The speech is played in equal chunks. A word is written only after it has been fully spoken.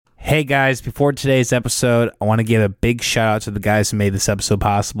Hey guys, before today's episode, I want to give a big shout out to the guys who made this episode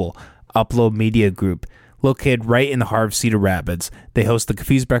possible. Upload Media Group, located right in the heart of Cedar Rapids. They host the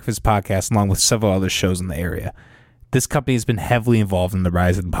Confused Breakfast podcast along with several other shows in the area. This company has been heavily involved in the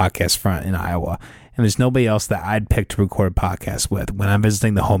rise of the podcast front in Iowa, and there's nobody else that I'd pick to record a podcast with when I'm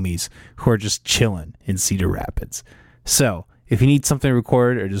visiting the homies who are just chilling in Cedar Rapids. So, if you need something to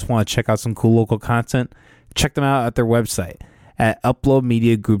record or just want to check out some cool local content, check them out at their website at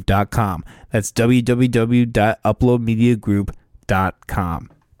uploadmediagroup.com. That's www.uploadmediagroup.com.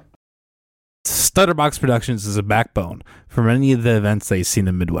 Stutterbox Productions is a backbone for many of the events that you see in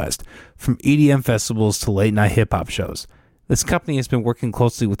the Midwest, from EDM festivals to late-night hip-hop shows. This company has been working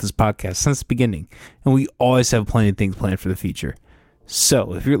closely with this podcast since the beginning, and we always have plenty of things planned for the future.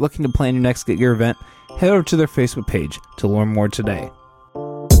 So, if you're looking to plan your next Get Gear event, head over to their Facebook page to learn more today.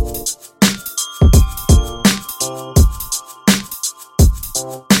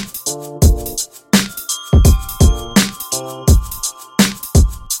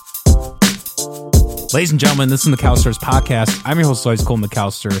 Ladies and gentlemen, this is the McAllister's Podcast. I'm your host, always Cole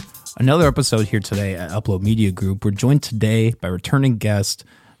McAllister. Another episode here today at Upload Media Group. We're joined today by returning guest,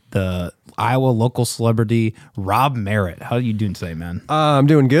 the Iowa local celebrity, Rob Merritt. How are you doing today, man? I'm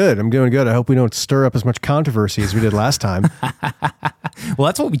doing good. I hope we don't stir up as much controversy as we did last time. Well,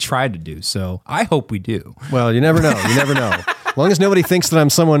 that's what we tried to do, so I hope we do. Well, you never know. You never know. As long as nobody thinks that I'm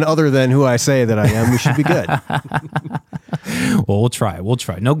someone other than who I say that I am, we should be good. Well, we'll try.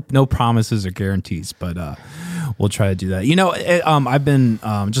 No promises or guarantees, but we'll try to do that. You know, I've been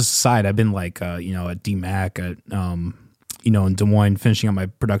just aside. I've been like at DMAC at in Des Moines, finishing up my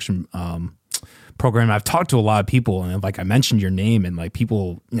production program. I've talked to a lot of people, and like I mentioned your name, and like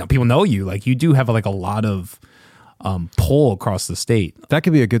people know you. Like you do have like a lot of pull across the state. That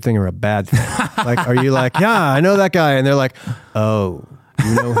could be a good thing or a bad thing. Like, are you like, yeah, I know that guy, and they're like, oh,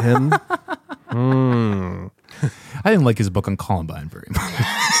 you know him? I didn't like his book on Columbine very much.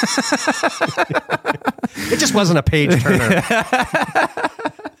 It just wasn't a page turner.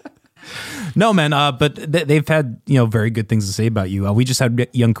 No, man, but they've had very good things to say about you. We just had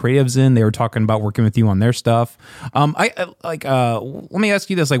young creatives in. They were talking about working with you on their stuff. Let me ask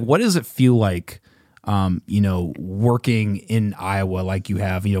you this: like, what does it feel like, working in Iowa like you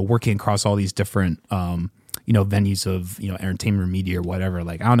have, working across all these different venues of entertainment or media or whatever?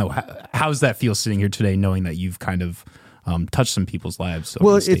 Like, I don't know, how does that feel sitting here today, knowing that you've kind of touched some people's lives?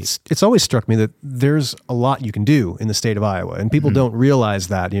 Well, it's always struck me that there's a lot you can do in the state of Iowa, and people don't realize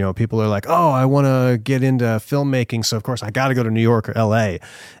that. People are like, oh, I want to get into filmmaking, so of course I got to go to New York or LA.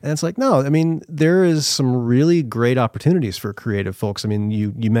 And it's like, no, I mean, there is some really great opportunities for creative folks. I mean,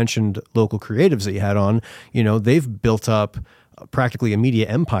 you mentioned local creatives that you had on. They've built up practically a media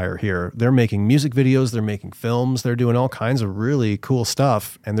empire here. They're making music videos, they're making films, they're doing all kinds of really cool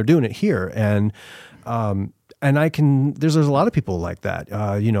stuff, and they're doing it here. And there's a lot of people like that.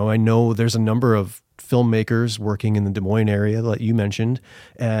 I know there's a number of filmmakers working in the Des Moines area that you mentioned,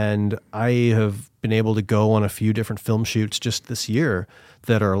 and I have been able to go on a few different film shoots just this year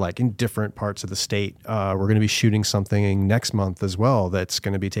that are like in different parts of the state. We're going to be shooting something next month as well that's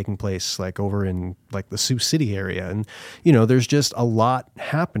going to be taking place like over in like the Sioux City area. And, there's just a lot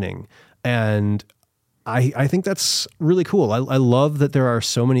happening. And I think that's really cool. I love that there are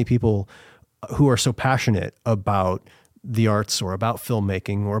so many people who are so passionate about the arts or about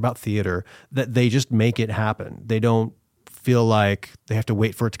filmmaking or about theater that they just make it happen. They don't feel like they have to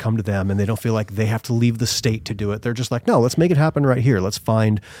wait for it to come to them, and they don't feel like they have to leave the state to do it. They're just like, no, let's make it happen right here. Let's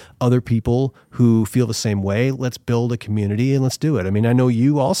find other people who feel the same way. Let's build a community and let's do it. I mean, I know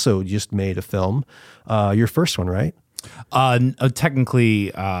you also just made a film, your first one, right?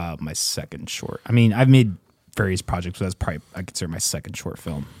 Technically, my second short. I mean, I've made various projects, but that's probably, I consider my second short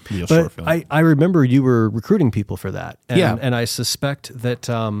film. I remember you were recruiting people for that. And, yeah. And I suspect that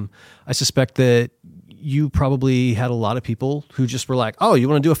you probably had a lot of people who just were like, oh, you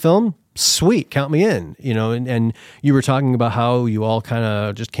want to do a film? Sweet, count me in. And you were talking about how you all kind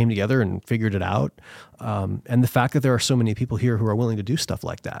of just came together and figured it out. And the fact that there are so many people here who are willing to do stuff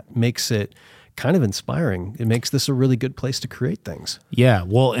like that makes it kind of inspiring. It makes this a really good place to create things. Yeah.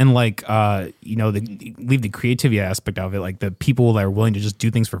 Well, and like, leave the creativity aspect of it, like the people that are willing to just do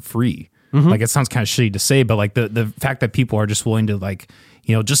things for free. Mm-hmm. Like, it sounds kind of shitty to say, but like the fact that people are just willing to like,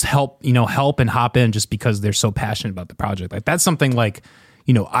 just help and hop in just because they're so passionate about the project. Like, that's something like,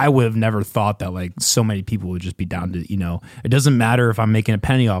 I would have never thought that like so many people would just be down to, it doesn't matter if I'm making a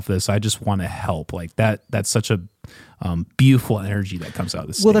penny off this. I just want to help. Like that's such a beautiful energy that comes out of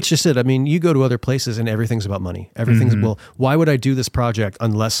this. Well, that's just it. I mean, you go to other places and everything's about money. Everything's, well, why would I do this project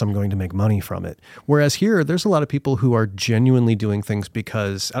unless I'm going to make money from it? Whereas here, there's a lot of people who are genuinely doing things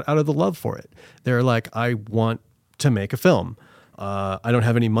because out of the love for it. They're like, I want to make a film. I don't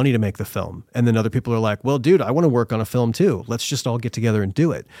have any money to make the film. And then other people are like, well, dude, I want to work on a film too. Let's just all get together and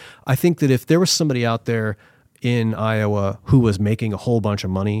do it. I think that if there was somebody out there in Iowa who was making a whole bunch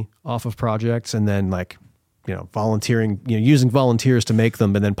of money off of projects and then like, volunteering, using volunteers to make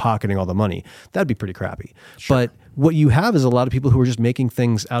them and then pocketing all the money, that'd be pretty crappy. Sure. But what you have is a lot of people who are just making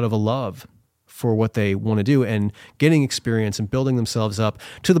things out of a love for what they want to do and getting experience and building themselves up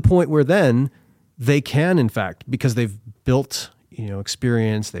to the point where then they can, in fact, because they've built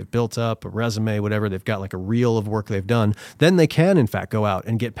experience, they've built up a resume, whatever, they've got like a reel of work they've done, then they can, in fact, go out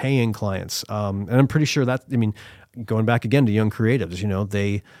and get paying clients. And I'm pretty sure that, going back again to young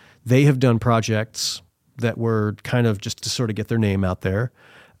creatives, they have done projects that were kind of just to sort of get their name out there.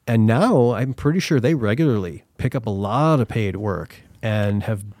 And now I'm pretty sure they regularly pick up a lot of paid work and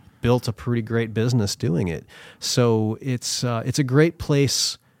have built a pretty great business doing it. So it's a great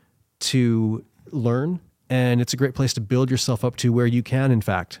place to learn, and it's a great place to build yourself up to where you can, in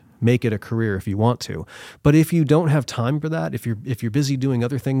fact, make it a career if you want to. But if you don't have time for that, if you're busy doing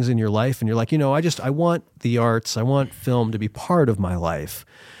other things in your life and you're like, I want the arts, I want film to be part of my life,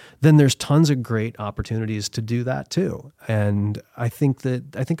 then there's tons of great opportunities to do that too. And I think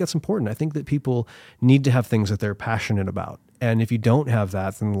that's important. I think that people need to have things that they're passionate about. And if you don't have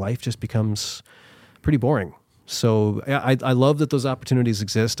that, then life just becomes pretty boring. So I love that those opportunities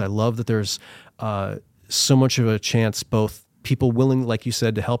exist. I love that there's so much of a chance, both people willing, like you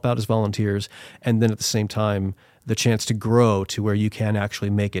said, to help out as volunteers, and then at the same time, the chance to grow to where you can actually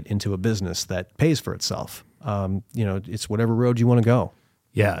make it into a business that pays for itself. It's whatever road you want to go.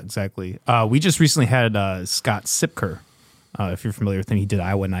 Yeah, exactly. We just recently had Scott Sipker. If you're familiar with him, he did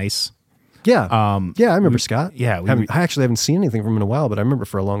Iowa Nice. Yeah. I remember Scott. Yeah. I actually haven't seen anything from him in a while, but I remember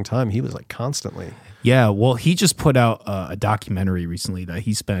for a long time, he was like constantly. Yeah, well, he just put out a documentary recently that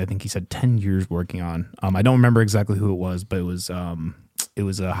he spent, I think he said 10 years working on. I don't remember exactly who it was, but it was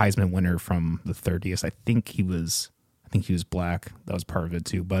a Heisman winner from the 30s. I think he was black. That was part of it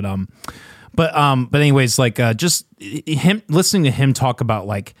too. But anyways, like just him listening to him talk about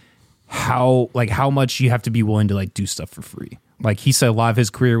like how much you have to be willing to like do stuff for free. Like he said, a lot of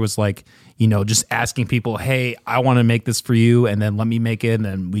his career was like, just asking people, hey, I want to make this for you, and then let me make it, and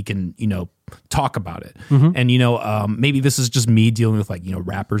then we can, talk about it. Mm-hmm. And, maybe this is just me dealing with like,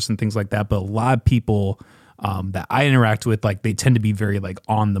 rappers and things like that. But a lot of people that I interact with, like they tend to be very like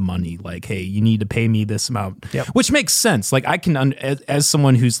on the money, like, hey, you need to pay me this amount, yep. Which makes sense. Like I can, as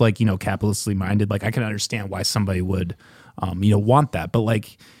someone who's like, capitalistically minded, like I can understand why somebody would, want that. But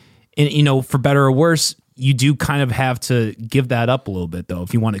like, and, for better or worse, you do kind of have to give that up a little bit though.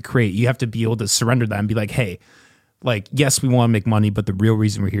 If you want to create, you have to be able to surrender that and be like, hey, like, yes, we want to make money, but the real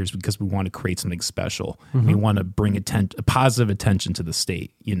reason we're here is because we want to create something special. Mm-hmm. We want to bring a positive attention to the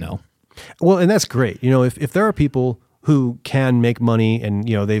state, Well, and that's great. If there are people who can make money and,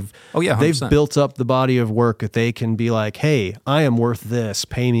 they've built up the body of work that they can be like, hey, I am worth this,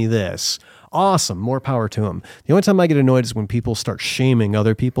 pay me this. Awesome. More power to them. The only time I get annoyed is when people start shaming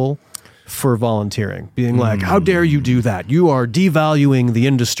other people for volunteering, being like, how dare you do that? You are devaluing the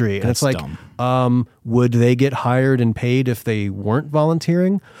industry. And it's like, dumb. Would they get hired and paid if they weren't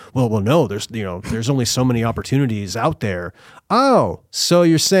volunteering? Well, no, there's only so many opportunities out there. Oh, so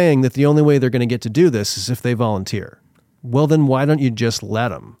you're saying that the only way they're going to get to do this is if they volunteer. Well, then why don't you just let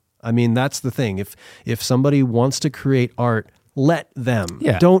them? I mean, that's the thing. If somebody wants to create art, let them.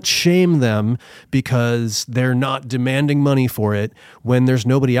 Yeah. Don't shame them because they're not demanding money for it when there's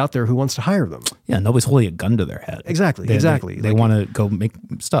nobody out there who wants to hire them. Yeah, nobody's holding a gun to their head. Exactly. They want to go make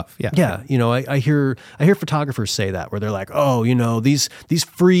stuff. Yeah. Yeah. I hear photographers say that where they're like, oh, these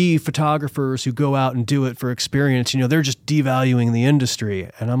free photographers who go out and do it for experience, they're just devaluing the industry.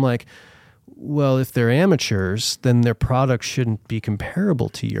 And I'm like, well, if they're amateurs, then their product shouldn't be comparable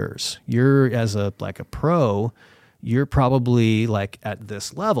to yours. You're as a pro, you're probably like at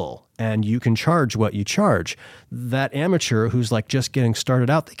this level and you can charge what you charge. That amateur who's like just getting started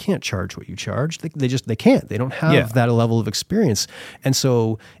out, they can't charge what you charge. They can't. They don't have that level of experience. And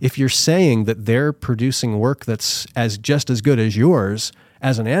so if you're saying that they're producing work that's just as good as yours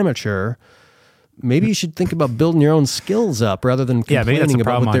as an amateur, maybe you should think about building your own skills up rather than complaining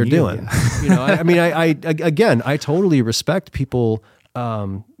about what they're doing. I totally respect people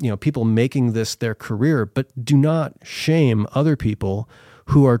people making this their career, but do not shame other people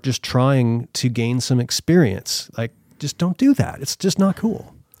who are just trying to gain some experience. Like, just don't do that. It's just not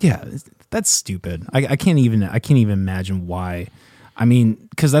cool. Yeah, that's stupid. I can't even imagine why. I mean,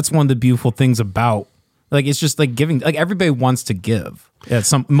 because that's one of the beautiful things about, like, it's just like giving. Like, everybody wants to give. Yeah,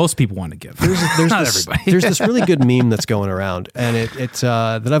 most people want to give. There's this really good meme that's going around, and it's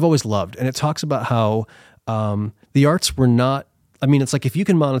that I've always loved, and it talks about how the arts were not. I mean, it's like, if you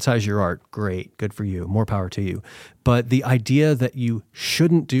can monetize your art, great, good for you, more power to you. But the idea that you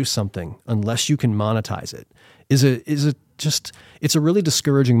shouldn't do something unless you can monetize it is it's a really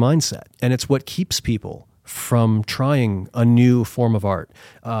discouraging mindset, and it's what keeps people from trying a new form of art.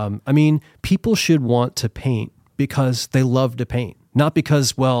 I mean, people should want to paint because they love to paint, not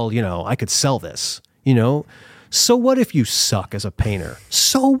because, well, I could sell this, So what if you suck as a painter?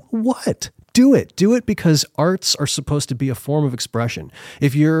 So what? Do it because arts are supposed to be a form of expression.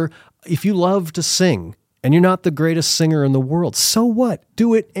 If you love to sing and you're not the greatest singer in the world, so what?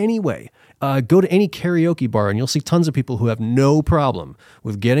 Do it anyway. Go to any karaoke bar and you'll see tons of people who have no problem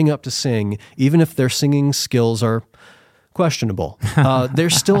with getting up to sing, even if their singing skills are questionable. They're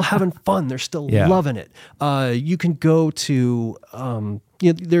still having fun. They're still loving it. You can go to,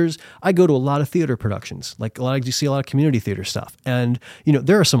 I go to a lot of theater productions, like you see a lot of community theater stuff. And,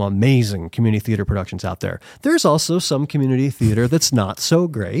 there are some amazing community theater productions out there. There's also some community theater that's not so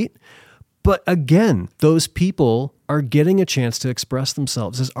great. But again, those people are getting a chance to express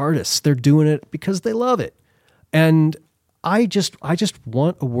themselves as artists. They're doing it because they love it. And I just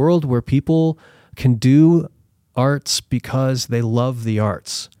want a world where people can do arts because they love the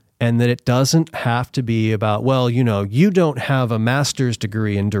arts, and that it doesn't have to be about, well, you don't have a master's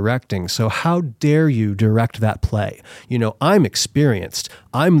degree in directing, so how dare you direct that play? I'm experienced.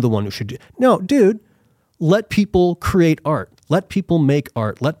 I'm the one who should do. No, dude, let people create art. Let people make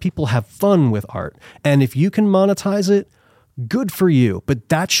art. Let people have fun with art. And if you can monetize it, good for you. But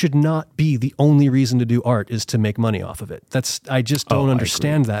that should not be the only reason to do art, is to make money off of it. I just don't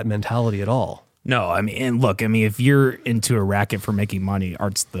understand that mentality at all. No, I mean, and look, if you're into a racket for making money,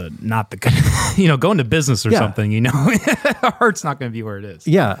 art's not the, go into business or something, art's not going to be where it is.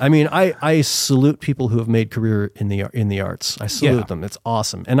 Yeah. I mean, I salute people who have made career in the arts. I salute them. It's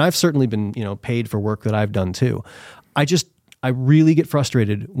awesome. And I've certainly been, paid for work that I've done too. I really get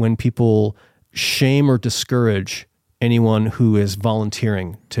frustrated when people shame or discourage anyone who is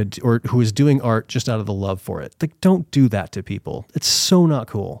volunteering or who is doing art just out of the love for it. Like, don't do that to people. It's so not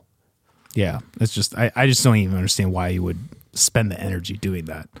cool. Yeah, it's just I just don't even understand why you would spend the energy doing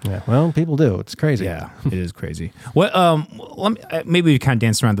that. Yeah, well, people do. It's crazy. Yeah, it is crazy. What? Let me maybe we kind of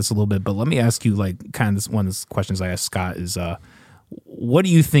dance around this a little bit, but let me ask you, like, kind of this one of the questions I asked Scott is, what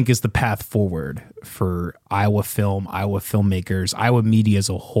do you think is the path forward for Iowa film, Iowa filmmakers, Iowa media as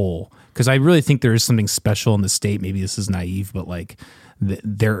a whole? Because I really think there is something special in the state. Maybe this is naive, but like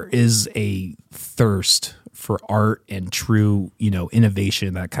there is a thirst for art and true,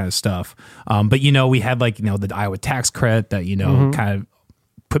 innovation, that kind of stuff. But we had the Iowa tax credit that kind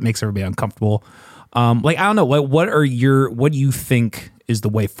of makes everybody uncomfortable. I don't know, what do you think is the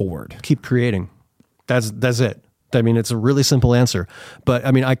way forward? Keep creating. That's it. I mean, it's a really simple answer, but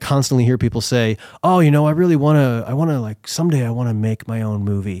I mean, I constantly hear people say, "Oh, someday I want to make my own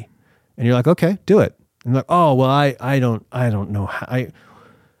movie," and you're like, "Okay, do it." And like, "Oh, well, I don't know how."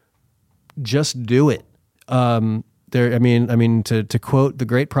 Just do it. To quote the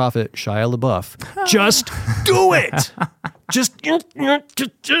great prophet Shia LaBeouf, just do it.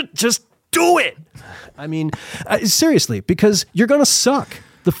 Just do it. I mean, seriously, because you're going to suck.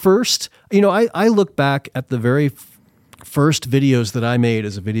 The first, I look back at the very first videos that I made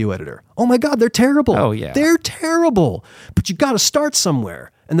as a video editor. Oh my God, they're terrible. Oh yeah. They're terrible. But you got to start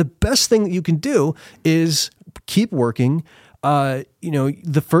somewhere. And the best thing that you can do is keep working.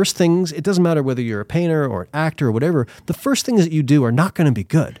 The first things, it doesn't matter whether you're a painter or an actor or whatever, the first things that you do are not going to be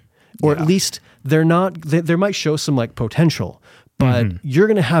good. Or at least they're not, they might show some potential, but you're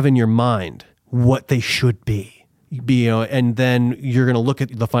going to have in your mind what they should be. And then you're going to look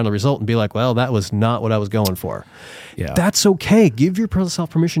at the final result and be like, well, that was not what I was going for. Yeah. That's okay. Give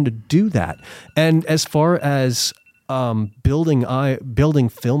yourself permission to do that. And as far as building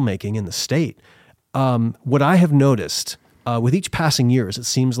filmmaking in the state, what I have noticed with each passing years, it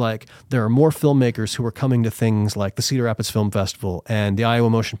seems like there are more filmmakers who are coming to things like the Cedar Rapids Film Festival and the Iowa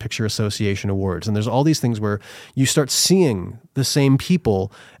Motion Picture Association Awards. And there's all these things where you start seeing the same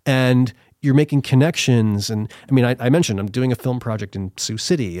people, and you're making connections. And I mean, I mentioned I'm doing a film project in Sioux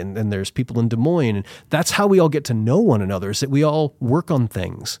City, and there's people in Des Moines, and that's how we all get to know one another, is that we all work on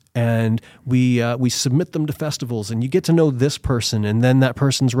things, and we submit them to festivals, and you get to know this person, and then that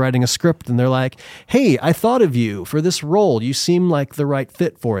person's writing a script, and they're like, hey, I thought of you for this role. You seem like the right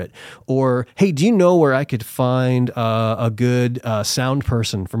fit for it. Or, hey, do you know where I could find a good sound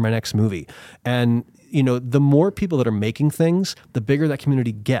person for my next movie? And the more people that are making things, the bigger that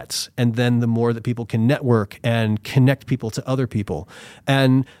community gets. And then the more that people can network and connect people to other people.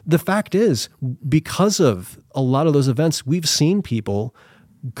 And the fact is, because of a lot of those events, we've seen people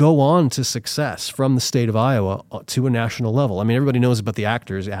go on to success from the state of Iowa to a national level. I mean, everybody knows about the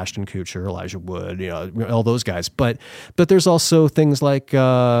actors, Ashton Kutcher, Elijah Wood, all those guys. But there's also things like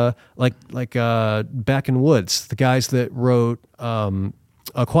Back in Woods, the guys that wrote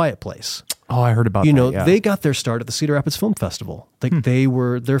A Quiet Place. Oh, I heard about that. Yeah. They got their start at the Cedar Rapids Film Festival. They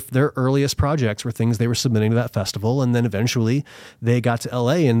were their earliest projects were things they were submitting to that festival, and then eventually they got to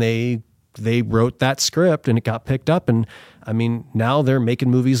LA and they wrote that script and it got picked up. And I mean, now they're making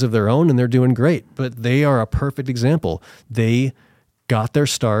movies of their own and they're doing great. But they are a perfect example. They got their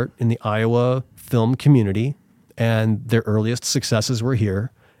start in the Iowa film community, and their earliest successes were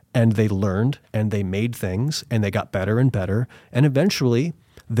here. And they learned and they made things and they got better and better. And eventually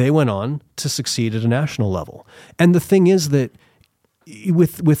they went on to succeed at a national level. And the thing is that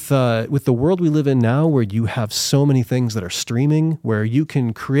with the world we live in now, where you have so many things that are streaming, where you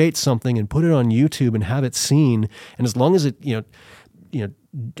can create something and put it on YouTube and have it seen, and as long as it,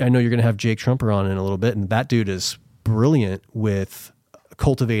 I know you're going to have Jake Trumper on in a little bit, and that dude is brilliant with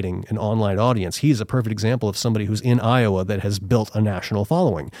cultivating an online audience. He's a perfect example of somebody who's in Iowa that has built a national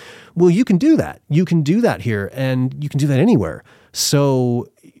following. Well, you can do that. You can do that here, and you can do that anywhere. So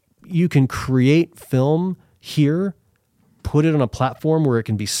you can create film here, put it on a platform where it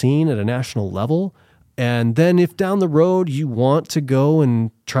can be seen at a national level. And then if down the road you want to go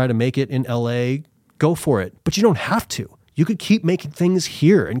and try to make it in LA, go for it. But you don't have to. You could keep making things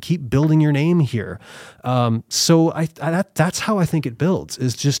here and keep building your name here. So that's how I think it builds,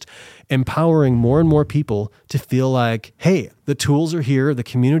 is just empowering more and more people to feel like, hey, the tools are here, the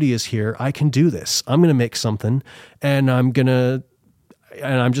community is here, I can do this. I'm going to make something, and I'm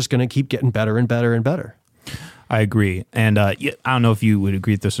just going to keep getting better and better and better. I agree. And I don't know if you would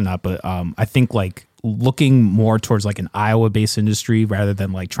agree with this or not, but I think like looking more towards like an Iowa-based industry rather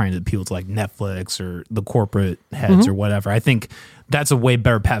than like trying to appeal to like Netflix or the corporate heads or whatever, I think that's a way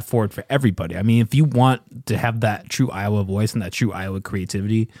better path forward for everybody. I mean, if you want to have that true Iowa voice and that true Iowa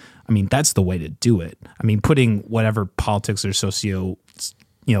creativity, I mean, that's the way to do it. I mean, putting whatever politics or socio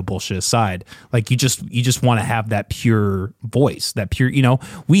bullshit aside, like you just want to have that pure voice, that pure,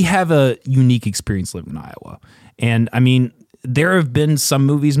 we have a unique experience living in Iowa. And I mean, there have been some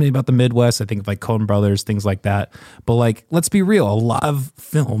movies maybe about the Midwest, I think of like Coen Brothers, things like that. But like, let's be real, a lot of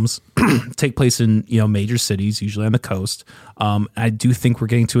films take place in, major cities, usually on the coast. I do think we're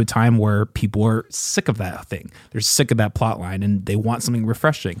getting to a time where people are sick of that thing. They're sick of that plot line and they want something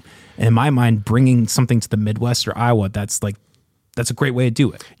refreshing. And in my mind, bringing something to the Midwest or Iowa, that's a great way to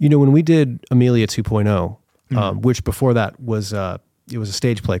do it. When we did Amelia 2.0, which before that was it was a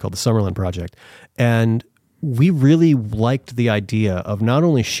stage play called the Summerlin Project, and we really liked the idea of not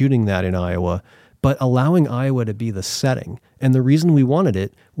only shooting that in Iowa, but allowing Iowa to be the setting. And the reason we wanted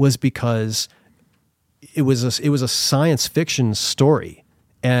it was because it was a science fiction story,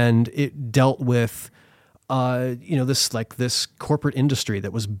 and it dealt with this corporate industry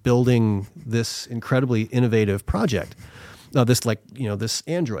that was building this incredibly innovative project. This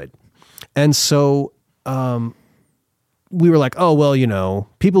android. And so we were like, oh, well,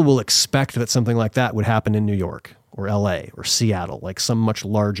 people will expect that something like that would happen in New York or LA or Seattle, like some much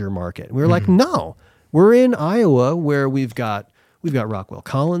larger market. And we were like, no, we're in Iowa, where we've got Rockwell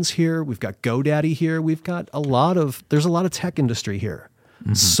Collins here. We've got GoDaddy here. We've got there's a lot of tech industry here.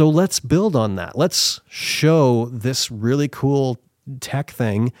 So let's build on that. Let's show this really cool tech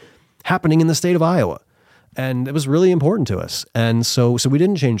thing happening in the state of Iowa. And it was really important to us. And so we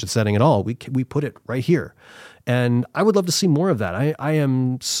didn't change the setting at all. We put it right here. And I would love to see more of that. I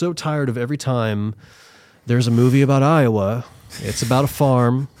am so tired of every time there's a movie about Iowa, it's about a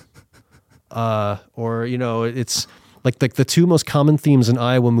farm, it's like the two most common themes in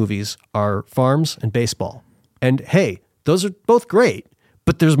Iowa movies are farms and baseball. And hey, those are both great,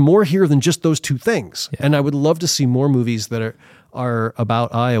 but there's more here than just those two things. Yeah. And I would love to see more movies that are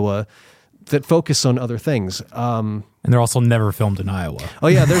about Iowa that focus on other things. And they're also never filmed in Iowa. Oh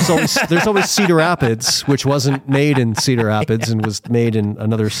yeah, there's always Cedar Rapids, which wasn't made in Cedar Rapids and was made in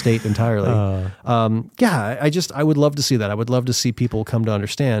another state entirely. I would love to see that. I would love to see people come to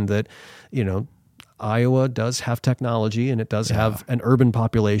understand that, Iowa does have technology and it does have an urban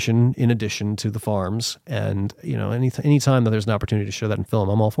population in addition to the farms. And, any time that there's an opportunity to show that in film,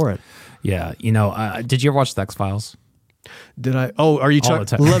 I'm all for it. Yeah. Did you ever watch the X-Files? Did I? Oh, are you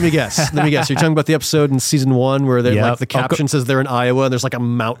talking? Let me guess. You're talking about the episode in season 1 where the caption says they're in Iowa and there's like a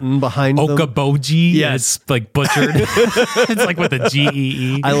mountain behind them. Okoboji. Yes. It's like butchered. It's like with a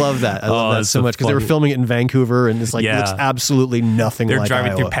GEE. I love that. I love that so much because they were filming it in Vancouver and it's like looks absolutely nothing like Iowa. They're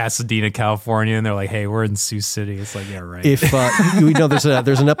driving through Pasadena, California, and they're like, "Hey, we're in Sioux City." It's like, yeah, right. If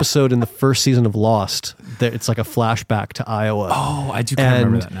there's an episode in the first season of Lost that it's like a flashback to Iowa. Oh, I do kind of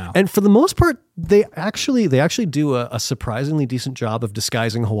remember that now. And for the most part, they actually do a surprisingly decent job of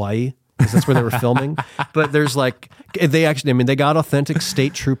disguising Hawaii because that's where they were filming. But there's they got authentic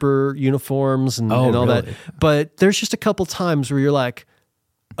state trooper uniforms and all that. But there's just a couple times where you're like,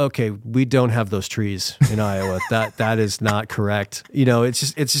 okay, we don't have those trees in Iowa. That is not correct.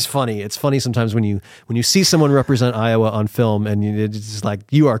 It's just funny. It's funny sometimes when you see someone represent Iowa on film and it's just like,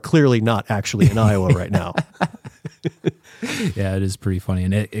 you are clearly not actually in Iowa right now. Yeah, it is pretty funny.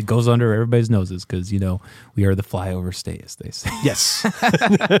 And it goes under everybody's noses because, we are the flyover state, as they say. Yes.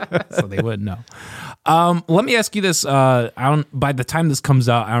 So they wouldn't know. Let me ask you this. By the time this comes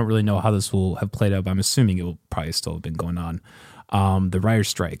out, I don't really know how this will have played out, but I'm assuming it will probably still have been going on. The writer's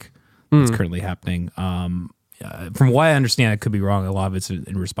strike that's currently happening. From what I understand, I could be wrong. A lot of it's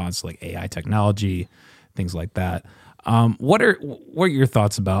in response to like AI technology, things like that. What are your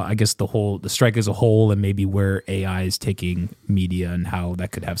thoughts about, I guess, the strike as a whole, and maybe where AI is taking media and how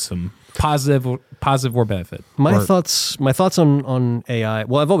that could have some positive or benefit? My thoughts on AI.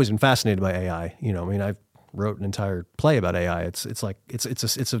 Well, I've always been fascinated by AI. I wrote an entire play about AI. It's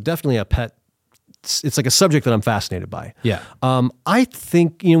definitely a pet. It's like a subject that I'm fascinated by. Yeah. I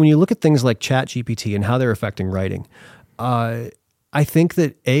think, when you look at things like ChatGPT and how they're affecting writing, I think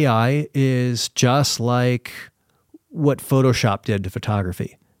that AI is just like what Photoshop did to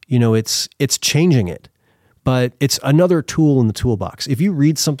photography. It's changing it, but it's another tool in the toolbox. If you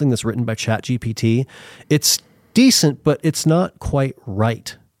read something that's written by ChatGPT, it's decent, but it's not quite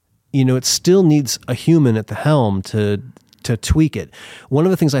right. It still needs a human at the helm to tweak it. One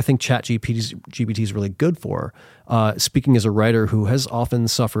of the things I think ChatGPT is really good for, speaking as a writer who has often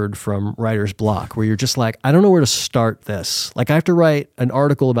suffered from writer's block, where you're just like, I don't know where to start this. Like I have to write an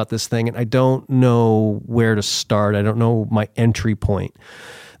article about this thing and I don't know where to start. I don't know my entry point.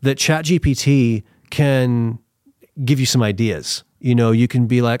 That ChatGPT can give you some ideas. You can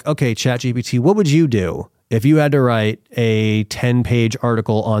be like, okay, ChatGPT, what would you do if you had to write a 10-page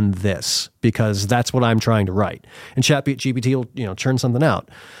article on this, because that's what I'm trying to write? And ChatGPT will, churn something out.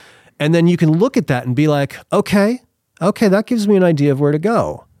 And then you can look at that and be like, okay, that gives me an idea of where to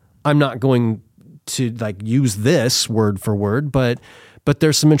go. I'm not going to use this word for word, but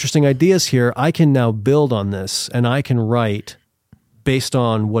there's some interesting ideas here. I can now build on this and I can write based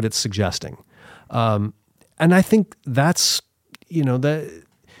on what it's suggesting. And I think that's, that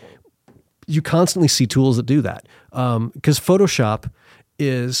you constantly see tools that do that. Because Photoshop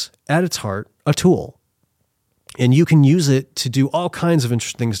is, at its heart, a tool. And you can use it to do all kinds of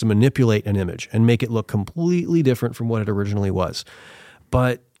interesting things to manipulate an image and make it look completely different from what it originally was.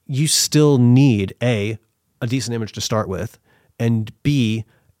 But you still need, A, a decent image to start with, and B,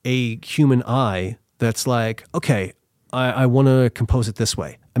 a human eye that's like, okay, I want to compose it this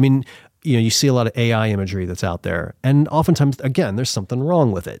way. I mean, you see a lot of AI imagery that's out there. And oftentimes, again, there's something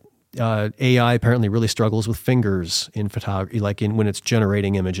wrong with it. AI apparently really struggles with fingers in photography, when it's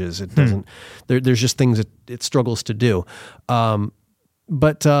generating images. It doesn't. There's just things that it struggles to do.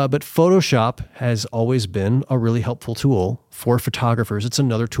 But Photoshop has always been a really helpful tool for photographers. It's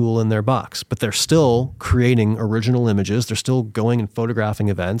another tool in their box, but they're still creating original images. They're still going and photographing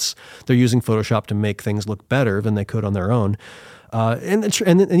events. They're using Photoshop to make things look better than they could on their own.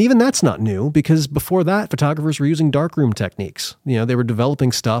 And even that's not new, because before that, photographers were using darkroom techniques. They were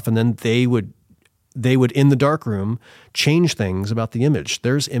developing stuff, and then they would in the darkroom change things about the image.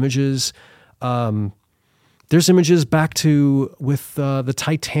 There's images back to with the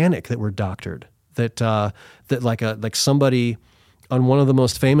Titanic that were doctored. That like somebody on one of the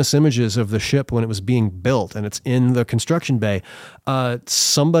most famous images of the ship when it was being built, and it's in the construction bay.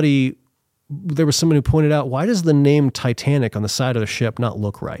 There was someone who pointed out, why does the name Titanic on the side of the ship not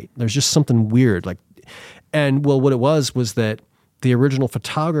look right? There's just something weird. What it was that the original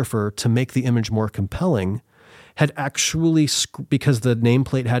photographer, to make the image more compelling, had actually, because the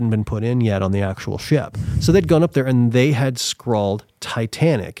nameplate hadn't been put in yet on the actual ship. So they'd gone up there and they had scrawled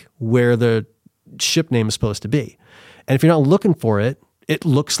Titanic where the ship name is supposed to be. And if you're not looking for it, it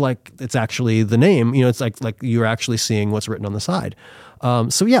looks like it's actually the name. You know, it's like you're actually seeing what's written on the side.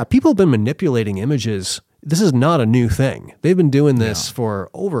 So yeah, people have been manipulating images. This is not a new thing. They've been doing this for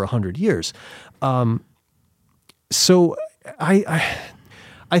over 100 years. So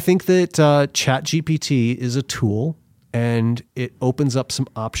I think that ChatGPT is a tool and it opens up some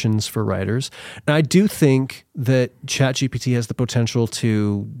options for writers. And I do think that ChatGPT has the potential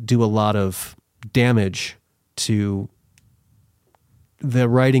to do a lot of damage to the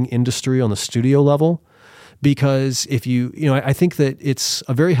writing industry on the studio level, because if I think that it's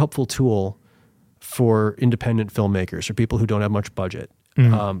a very helpful tool for independent filmmakers or people who don't have much budget.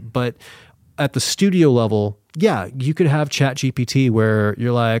 But at the studio level, yeah, you could have ChatGPT where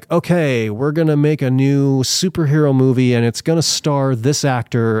you're like, okay, we're going to make a new superhero movie and it's going to star this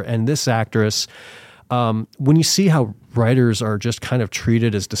actor and this actress. When you see how writers are just kind of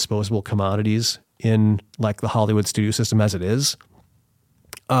treated as disposable commodities in like the Hollywood studio system as it is,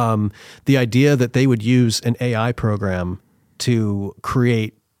 the idea that they would use an AI program to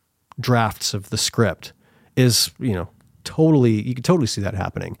create drafts of the script is, you can totally see that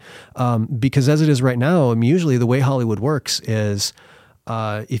happening. Because as it is right now, usually the way Hollywood works is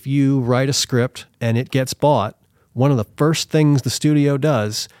if you write a script and it gets bought, one of the first things the studio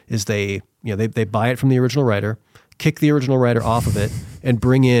does is they buy it from the original writer, kick the original writer off of it, and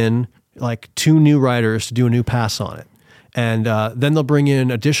bring in like 2 new writers to do a new pass on it. And then they'll bring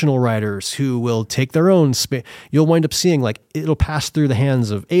in additional writers who will take their own space. You'll wind up seeing like it'll pass through the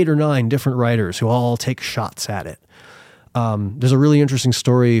hands of 8 or 9 different writers who all take shots at it. There's a really interesting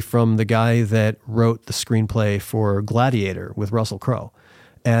story from the guy that wrote the screenplay for Gladiator with Russell Crowe.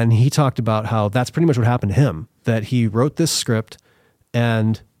 And he talked about how that's pretty much what happened to him, that he wrote this script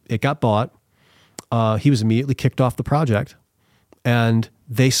and it got bought. He was immediately kicked off the project, and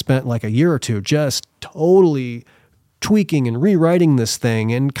they spent like a year or two just totally tweaking and rewriting this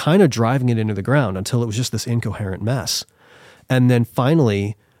thing and kind of driving it into the ground until it was just this incoherent mess. And then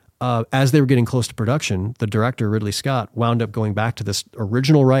finally, as they were getting close to production, the director, Ridley Scott, wound up going back to this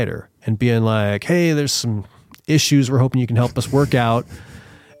original writer and being like, hey, there's some issues we're hoping you can help us work out,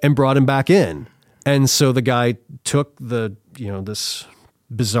 and brought him back in. And so the guy took this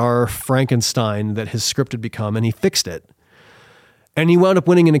bizarre Frankenstein that his script had become, and he fixed it. And he wound up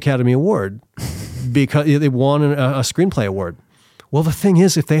winning an Academy Award because they won a screenplay award. Well, the thing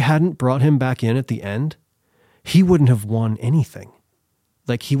is, if they hadn't brought him back in at the end, he wouldn't have won anything.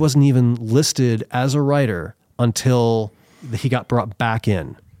 Like, he wasn't even listed as a writer until he got brought back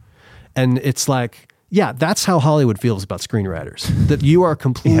in. And it's like, yeah, that's how Hollywood feels about screenwriters, that you are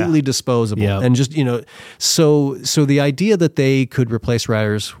completely disposable. Yeah. And just, so the idea that they could replace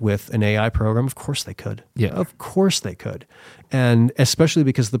writers with an AI program, of course they could. Yeah. Of course they could. And especially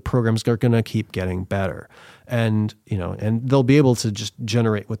because the programs are going to keep getting better. And, and they'll be able to just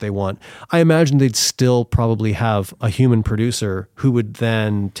generate what they want. I imagine they'd still probably have a human producer who would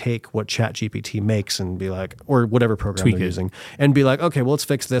then take what ChatGPT makes and be like, or whatever program they're using, and be like, okay, well, let's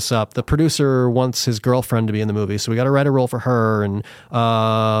fix this up. The producer wants his girlfriend to be in the movie, so we got to write a role for her. And,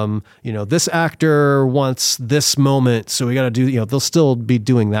 this actor wants this moment, so we got to do, they'll still be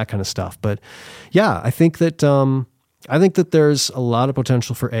doing that kind of stuff. But yeah, I think that there's a lot of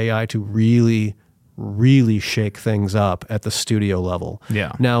potential for AI to really shake things up at the studio level.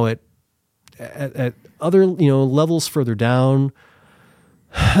 Yeah. Now at other, levels further down,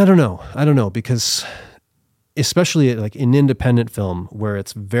 I don't know, because especially like in independent film where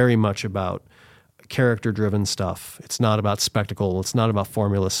it's very much about character driven stuff. It's not about spectacle. It's not about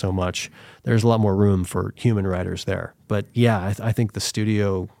formula so much. There's a lot more room for human writers there. But yeah, I think the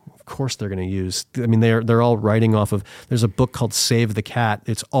studio, of course they're going to use, they're all writing off of, there's a book called Save the Cat.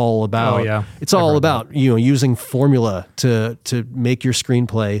 It's all about, using formula to make your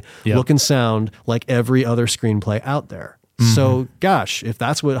screenplay look and sound like every other screenplay out there. Mm-hmm. So gosh, if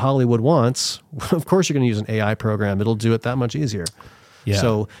that's what Hollywood wants, of course you're going to use an AI program. It'll do it that much easier. Yeah.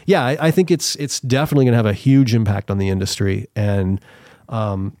 So yeah, I think it's definitely going to have a huge impact on the industry. And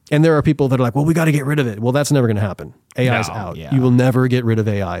there are people that are like, well, we got to get rid of it. Well, that's never going to happen. AI's out. Yeah. You will never get rid of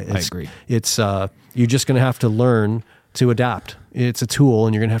AI. I agree. It's you're just going to have to learn to adapt. It's a tool,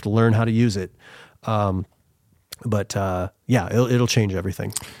 and you're going to have to learn how to use it. But yeah, it'll change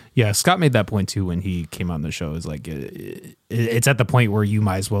everything. Yeah, Scott made that point too when he came on the show. Is like it's at the point where you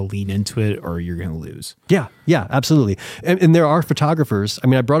might as well lean into it or you're going to lose. Yeah, absolutely. And there are photographers. I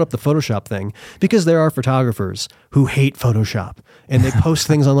mean, I brought up the Photoshop thing because there are photographers who hate Photoshop and they post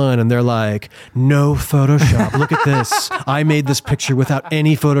things online and they're like, no Photoshop. Look at this. I made this picture without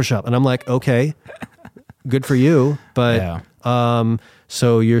any Photoshop. And I'm like, okay, good for you. But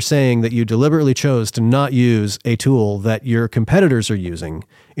so you're saying that you deliberately chose to not use a tool that your competitors are using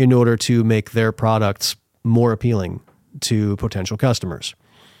in order to make their products more appealing to potential customers.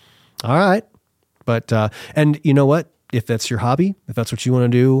 All right. But, and you know what, if that's your hobby, if that's what you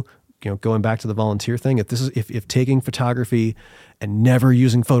want to do, going back to the volunteer thing, if taking photography and never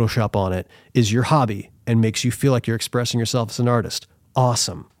using Photoshop on it is your hobby and makes you feel like you're expressing yourself as an artist,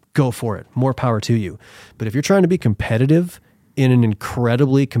 awesome. Go for it. More power to you. But if you're trying to be competitive in an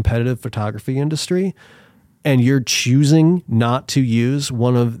incredibly competitive photography industry, and you're choosing not to use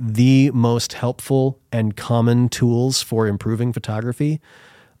one of the most helpful and common tools for improving photography,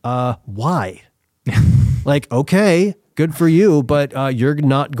 why? Like, okay, good for you, but you're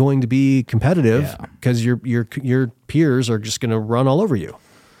not going to be competitive because your peers are just going to run all over you.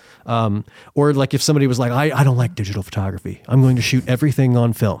 Or like if somebody was like, I don't like digital photography. I'm going to shoot everything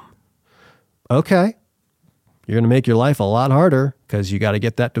on film. Okay. You're going to make your life a lot harder because you got to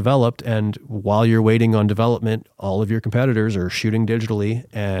get that developed. And while you're waiting on development, all of your competitors are shooting digitally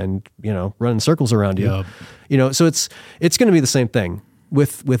and, running circles around you. Yep. So it's going to be the same thing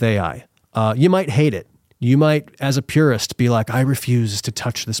with AI. You might hate it. You might, as a purist, be like, I refuse to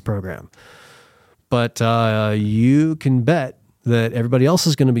touch this program. But you can bet that everybody else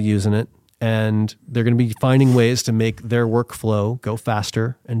is going to be using it and they're going to be finding ways to make their workflow go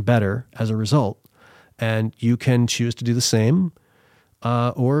faster and better as a result. And you can choose to do the same,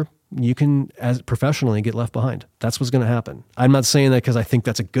 or you can, as professionally, get left behind. That's what's going to happen. I'm not saying that because I think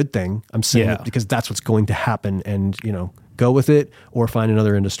that's a good thing. I'm saying it because that's what's going to happen. And go with it or find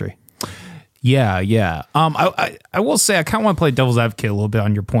another industry. Yeah. I will say I kind of want to play devil's advocate a little bit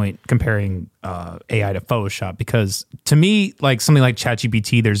on your point comparing AI to Photoshop, because to me, like something like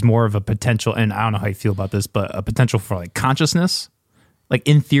ChatGPT, there's more of a potential, and I don't know how you feel about this, but a potential for like consciousness. Like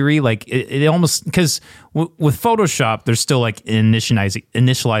in theory, like it almost, because with Photoshop, there's still like an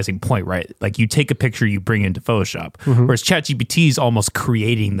initializing point, right? Like you take a picture, you bring it into Photoshop, whereas ChatGPT is almost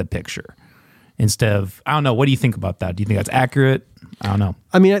creating the picture instead of, I don't know. What do you think about that? Do you think that's accurate? I don't know.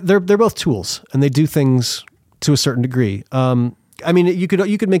 I mean, they're both tools and they do things to a certain degree. I mean, you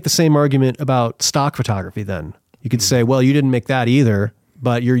could make the same argument about stock photography then. You could say, well, you didn't make that either,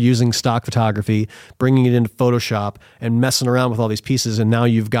 but you're using stock photography, bringing it into Photoshop and messing around with all these pieces. And now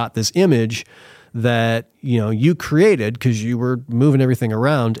you've got this image that, you created because you were moving everything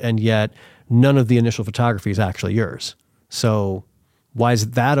around, and yet none of the initial photography is actually yours. So why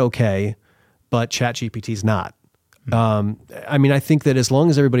is that okay, but ChatGPT's not? I mean, I think that as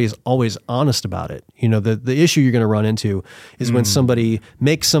long as everybody is always honest about it, the issue you're going to run into is when somebody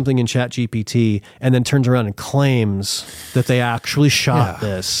makes something in ChatGPT and then turns around and claims that they actually shot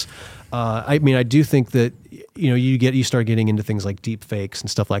this. I mean, I do think that, you start getting into things like deep fakes and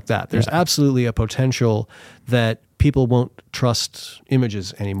stuff like that. There's absolutely a potential that people won't trust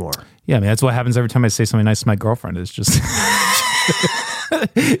images anymore. Yeah, I mean, that's what happens every time I say something nice to my girlfriend. It's just...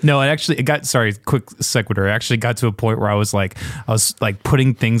 No, quick sequitur. I actually got to a point where I was like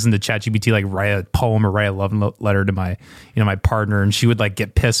putting things into ChatGPT, like write a poem or write a love letter to my, my partner, and she would like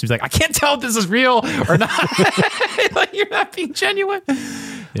get pissed. She's like, I can't tell if this is real or not. Like, you're not being genuine.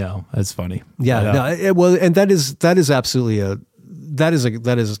 That's funny. Yeah, and that is absolutely a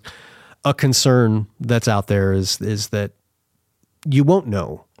concern that's out there is that you won't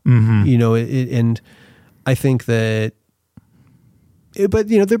know, and I think that. But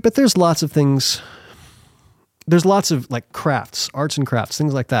there's lots of things. There's lots of like crafts, arts and crafts,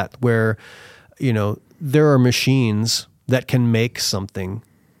 things like that, where there are machines that can make something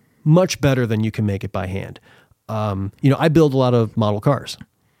much better than you can make it by hand. I build a lot of model cars.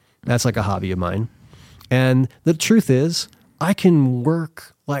 That's like a hobby of mine, and the truth is, I can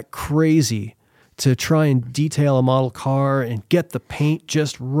work like crazy to try and detail a model car and get the paint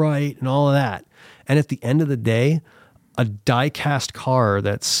just right and all of that. And at the end of the day, a die-cast car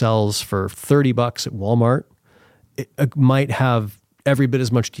that sells for $30 at Walmart, it might have every bit as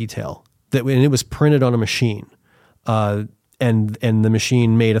much detail. And it was printed on a machine, and the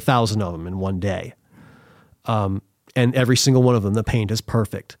machine made 1,000 of them in one day. And every single one of them, the paint is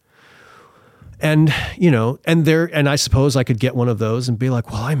perfect. And and I suppose I could get one of those and be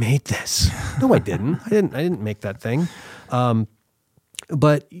like, well, I made this. No, I didn't. I didn't make that thing.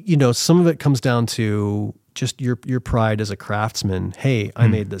 But some of it comes down to just your pride as a craftsman. Hey, I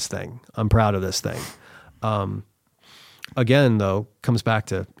made this thing. I'm proud of this thing. Again, though, comes back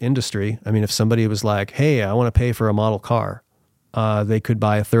to industry. I mean, if somebody was like, hey, I want to pay for a model car, they could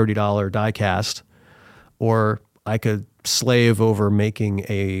buy a $30 die cast, or I could slave over making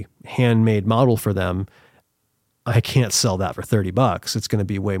a handmade model for them. I can't sell that for $30. It's going to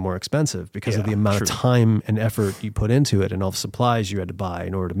be way more expensive because of the amount of time and effort you put into it and all the supplies you had to buy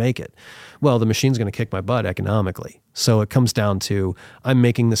in order to make it. Well, the machine's going to kick my butt economically. So it comes down to, I'm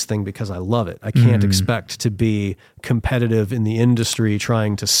making this thing because I love it. I can't expect to be competitive in the industry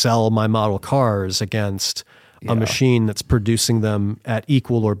trying to sell my model cars against a machine that's producing them at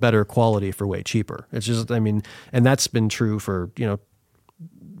equal or better quality for way cheaper. It's just, I mean, and that's been true for,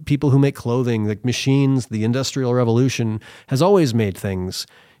 people who make clothing. Like machines, the Industrial Revolution has always made things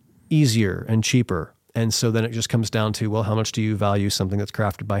easier and cheaper. And so then it just comes down to, well, how much do you value something that's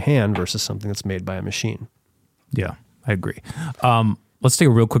crafted by hand versus something that's made by a machine? Yeah, I agree. Let's take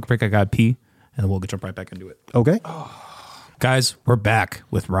a real quick break. I got to pee, and then we'll jump right back into it. Okay. Guys, we're back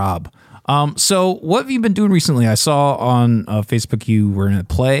with Rob. So what have you been doing recently? I saw on Facebook you were in a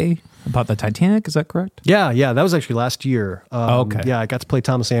play about the Titanic. Is that correct? Yeah. That was actually last year. Okay. Yeah, I got to play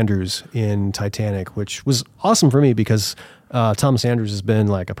Thomas Andrews in Titanic, which was awesome for me because Thomas Andrews has been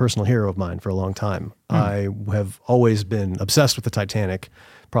like a personal hero of mine for a long time. I have always been obsessed with the Titanic.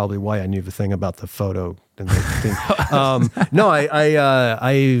 Probably why I knew the thing about the photo and the thing. No,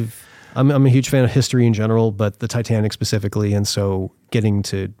 I'm a huge fan of history in general, but the Titanic specifically, and so getting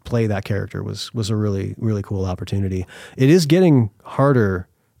to play that character was a really, really cool opportunity. It is getting harder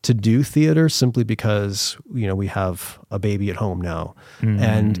to do theater simply because, we have a baby at home now.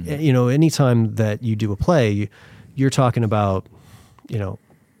 And, anytime that you do a play, you're talking about,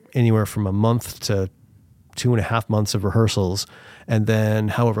 anywhere from a month to 2.5 months of rehearsals. And then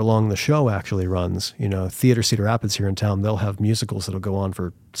however long the show actually runs, Theater Cedar Rapids here in town, they'll have musicals that'll go on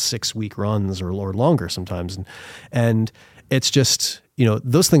for 6-week runs or longer sometimes. And it's just,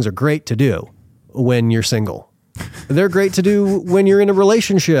 those things are great to do when you're single. They're great to do when you're in a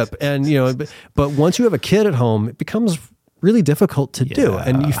relationship. And, but once you have a kid at home, it becomes really difficult to do.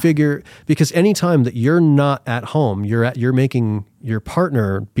 And you figure, because anytime that you're not at home, you're making your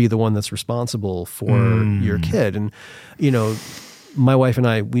partner be the one that's responsible for your kid. And, my wife and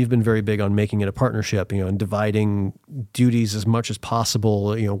I, we've been very big on making it a partnership, and dividing duties as much as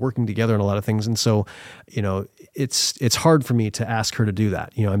possible, working together on a lot of things. And so, it's hard for me to ask her to do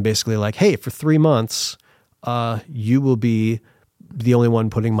that. I'm basically like, hey, for 3 months, you will be the only one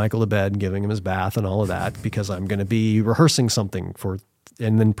putting Michael to bed and giving him his bath and all of that, because I'm going to be rehearsing something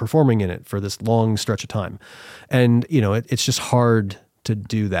and then performing in it for this long stretch of time. And, it's just hard to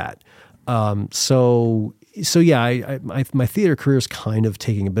do that. So yeah, my theater career is kind of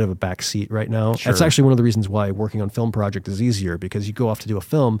taking a bit of a back seat right now. Sure. That's actually one of the reasons why working on film project is easier, because you go off to do a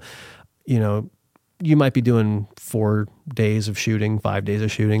film, you might be doing 4 days of shooting, 5 days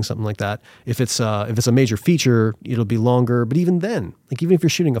of shooting, something like that. If it's a major feature, it'll be longer. But even then, even if you're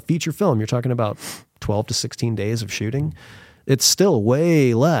shooting a feature film, you're talking about 12 to 16 days of shooting. It's still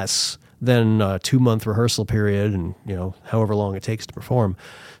way less than a 2-month rehearsal period, and however long it takes to perform.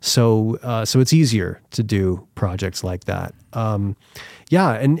 So it's easier to do projects like that. And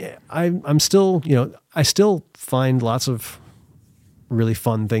I'm still, I still find lots of really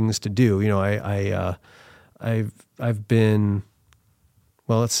fun things to do. I've been,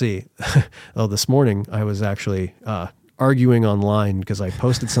 well, let's see. This morning I was actually arguing online because I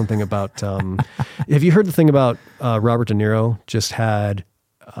posted something about. Have you heard the thing about Robert De Niro just had?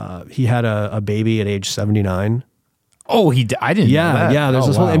 He had a baby at age 79. Oh, I didn't know that. Yeah. There's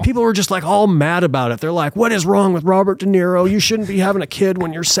this whole, and people were just like all mad about it. They're like, what is wrong with Robert De Niro? You shouldn't be having a kid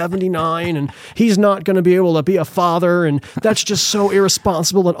when you're 79, and he's not going to be able to be a father. And that's just so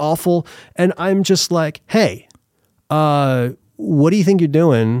irresponsible and awful. And I'm just like, hey, what do you think you're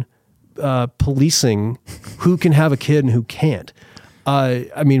doing? Policing who can have a kid and who can't.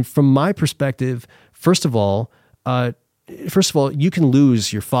 From my perspective, first of all, you can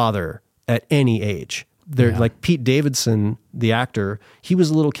lose your father at any age. Like Pete Davidson, the actor, he was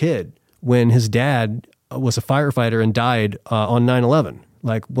a little kid when his dad was a firefighter and died on 9/11.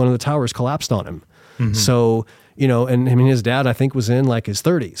 Like one of the towers collapsed on him. Mm-hmm. So, and his dad, I think, was in like his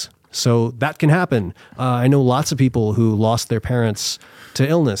 30s. So that can happen. I know lots of people who lost their parents to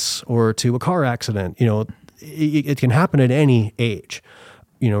illness or to a car accident. It can happen at any age.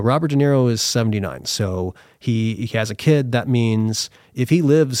 Robert De Niro is 79, so he has a kid. That means if he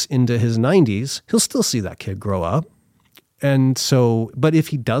lives into his 90s, he'll still see that kid grow up. And so, but if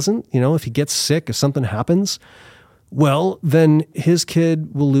he doesn't, if he gets sick, if something happens, well, then his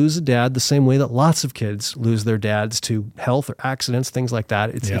kid will lose a dad the same way that lots of kids lose their dads to health or accidents, things like that.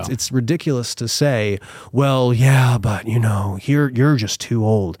 It's ridiculous to say, well, yeah, but you're just too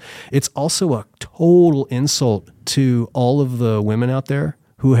old. It's also a total insult to all of the women out there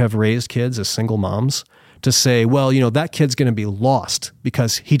who have raised kids as single moms to say, well, that kid's going to be lost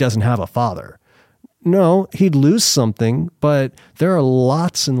because he doesn't have a father. No, he'd lose something, but there are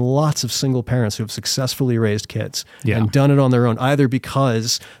lots and lots of single parents who have successfully raised kids and done it on their own, either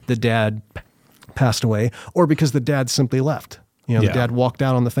because the dad passed away or because the dad simply left. The dad walked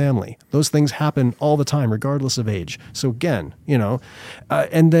out on the family. Those things happen all the time, regardless of age. So again,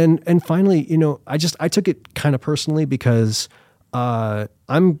 and finally, I took it kind of personally because I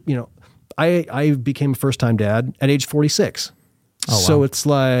became a first-time dad at age 46. Oh, wow. So it's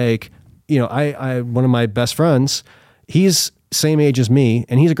like, I one of my best friends, he's same age as me,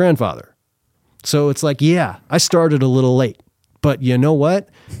 and he's a grandfather. So it's like, yeah, I started a little late. But you know what?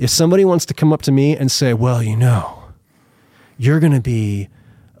 If somebody wants to come up to me and say, well, you're going to be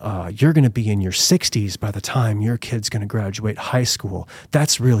in your 60s by the time your kid's going to graduate high school,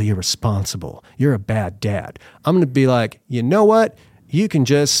 that's really irresponsible. You're a bad dad. I'm going to be like, you know what? You can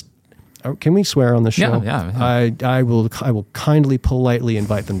just... Can we swear on the show? Yeah. I will kindly, politely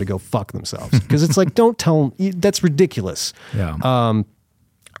invite them to go fuck themselves, because it's like, don't tell them, that's ridiculous. Yeah.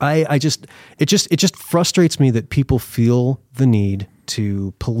 It just frustrates me that people feel the need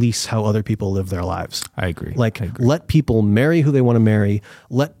to police how other people live their lives. I agree. Let people marry who they want to marry.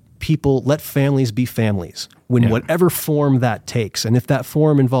 Let families be families whatever form that takes. And if that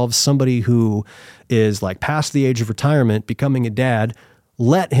form involves somebody who is like past the age of retirement, becoming a dad,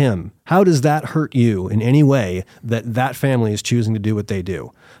 let him. How does that hurt you in any way that family is choosing to do what they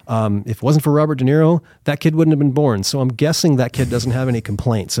do? If it wasn't for Robert De Niro, that kid wouldn't have been born. So I'm guessing that kid doesn't have any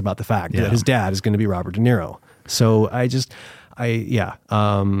complaints about the fact that his dad is going to be Robert De Niro. So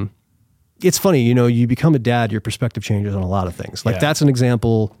it's funny, you become a dad, your perspective changes on a lot of things. That's an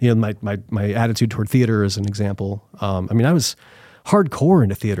example. My attitude toward theater is an example. I was hardcore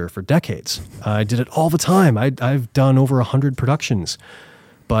into theater for decades. I did it all the time. I've done over 100 productions.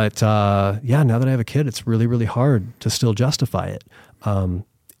 But now that I have a kid, it's really, really hard to still justify it.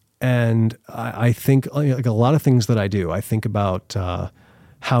 And I think like a lot of things that I do, I think about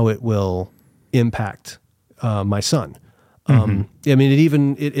how it will impact my son.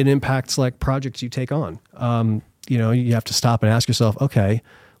 It impacts like projects you take on. You have to stop and ask yourself, okay,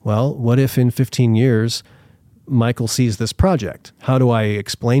 well, what if in 15 years Michael sees this project? How do I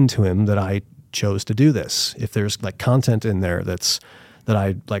explain to him that I chose to do this? If there's like content in there that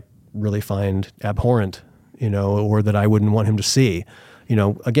I like really find abhorrent, or that I wouldn't want him to see,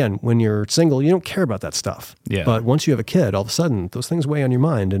 again, when you're single, you don't care about that stuff. Yeah. But once you have a kid, all of a sudden those things weigh on your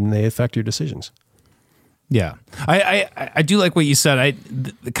mind and they affect your decisions. Yeah. I do like what you said.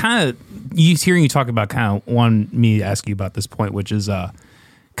 Hearing you talk about kind of wanted me to ask you about this point, which is,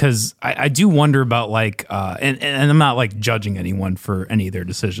 because I do wonder about and I'm not like judging anyone for any of their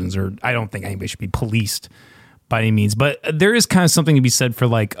decisions, or I don't think anybody should be policed by any means, but there is kind of something to be said for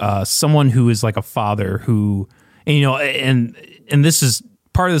someone who is like a father who, and this is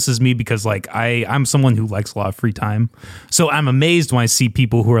part of this is me because I'm someone who likes a lot of free time. So I'm amazed when I see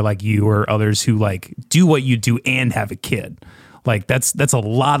people who are like you or others who do what you do and have a kid. That's a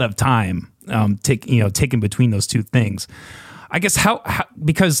lot of time taken between those two things. I guess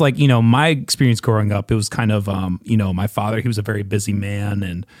because my experience growing up, it was kind of, my father, he was a very busy man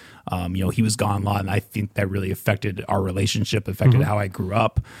and, he was gone a lot. And I think that really affected our relationship, affected how I grew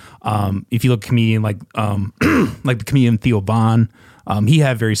up. If you look at a comedian like the comedian Theo Von, he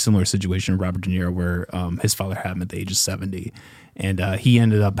had a very similar situation with Robert De Niro where his father had him at the age of 70. And he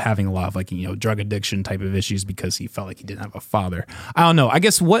ended up having a lot of drug addiction type of issues because he felt like he didn't have a father. I don't know. I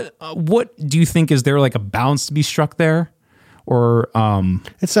guess what do you think, is there like a balance to be struck there? Or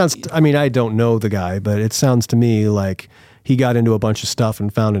it sounds, I don't know the guy, but it sounds to me like he got into a bunch of stuff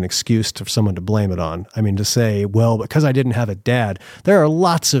and found an excuse for someone to blame it on. To say, well, because I didn't have a dad, there are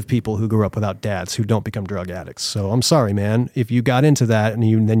lots of people who grew up without dads who don't become drug addicts. So I'm sorry, man. If you got into that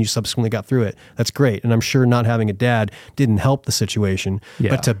and then you subsequently got through it, that's great. And I'm sure not having a dad didn't help the situation.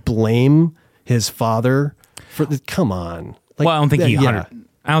 Yeah. But to blame his father for come on. I don't think he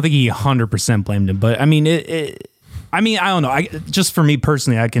 100% blamed him, but I don't know. Just for me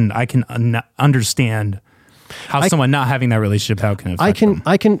personally, I can understand how someone not having that relationship, how can it affect them.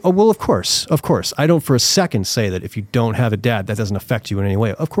 Well, of course. I don't for a second say that if you don't have a dad, that doesn't affect you in any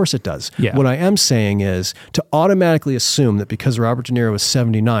way. Of course it does. Yeah. What I am saying is to automatically assume that because Robert De Niro is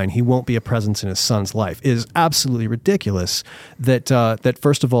 79, he won't be a presence in his son's life is absolutely ridiculous. That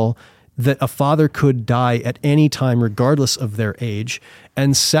first of all, that a father could die at any time, regardless of their age.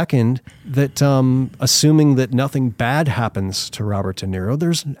 And second, that assuming that nothing bad happens to Robert De Niro,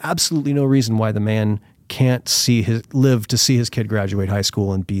 there's absolutely no reason why the man can't live to see his kid graduate high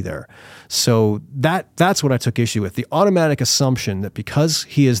school and be there. So that's what I took issue with. The automatic assumption that because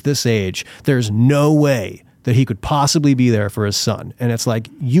he is this age, there's no way that he could possibly be there for his son. And it's like,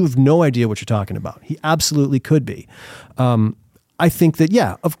 you have no idea what you're talking about. He absolutely could be. I think that,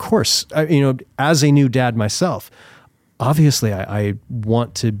 yeah, of course, as a new dad myself, obviously I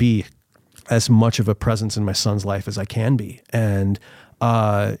want to be as much of a presence in my son's life as I can be. And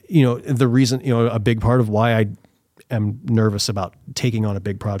the reason, a big part of why I am nervous about taking on a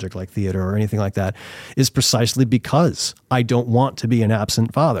big project like theater or anything like that is precisely because I don't want to be an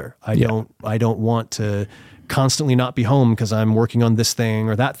absent father. I don't want to constantly not be home because I'm working on this thing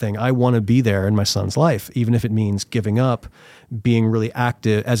or that thing. I want to be there in my son's life, even if it means giving up being really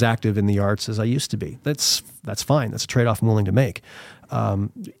active in the arts as I used to be. That's fine. That's a trade-off I'm willing to make.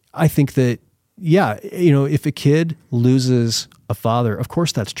 I think that, if a kid loses a father, of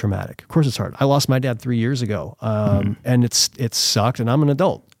course that's traumatic. Of course it's hard. I lost my dad 3 years ago, and it sucked. And I'm an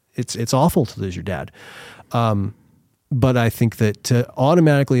adult. It's awful to lose your dad. But I think that to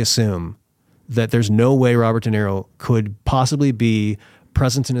automatically assume that there's no way Robert De Niro could possibly be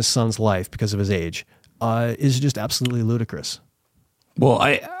present in his son's life because of his age is just absolutely ludicrous. Well,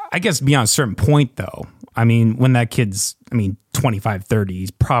 I guess beyond a certain point, though, I mean, when that kid's, 25, 30,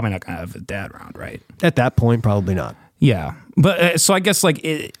 he's probably not going to have a dad around, right? At that point, probably not. Yeah. But so I guess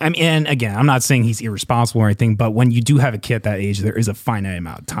and again, I'm not saying he's irresponsible or anything, but when you do have a kid at that age, there is a finite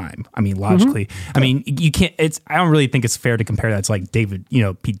amount of time. Logically, you can't, I don't really think it's fair to compare that to like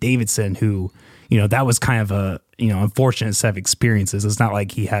Pete Davidson, who, that was kind of a, unfortunate set of experiences. It's not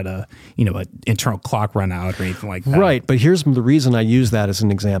like he had an internal clock run out or anything like that. Right. But here's the reason I use that as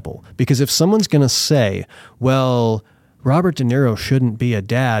an example, because if someone's going to say, well, Robert De Niro shouldn't be a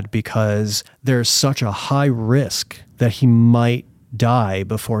dad because there's such a high risk that he might die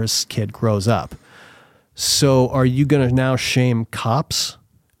before his kid grows up. So are you going to now shame cops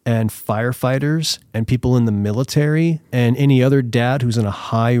and firefighters and people in the military and any other dad who's in a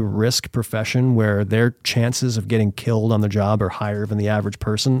high risk profession where their chances of getting killed on the job are higher than the average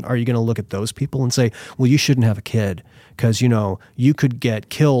person? Are you going to look at those people and say, well, you shouldn't have a kid because, you could get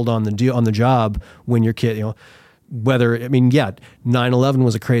killed on the job when your kid, 9/11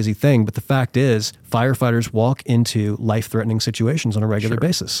 was a crazy thing, but the fact is firefighters walk into life-threatening situations on a regular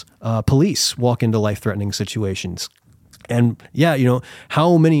basis. Police walk into life-threatening situations. And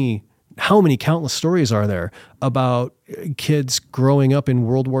how many countless stories are there about kids growing up in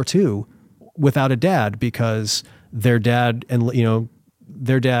World War II without a dad because their dad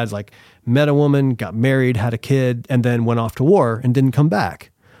like met a woman, got married, had a kid, and then went off to war and didn't come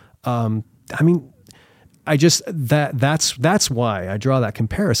back. That's why I draw that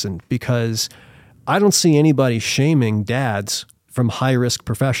comparison, because I don't see anybody shaming dads from high risk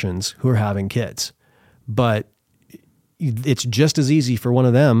professions who are having kids, but it's just as easy for one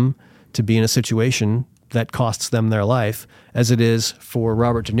of them to be in a situation that costs them their life as it is for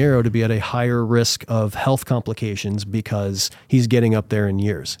Robert De Niro to be at a higher risk of health complications because he's getting up there in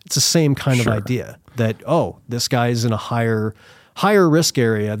years. It's the same kind of idea that, this guy's in a higher risk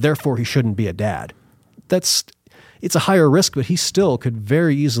area, therefore he shouldn't be a dad. It's a higher risk, but he still could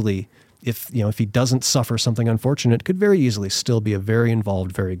very easily, if he doesn't suffer something unfortunate, could very easily still be a very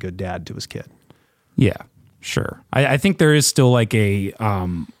involved, very good dad to his kid. Yeah, sure. I think there is still like a,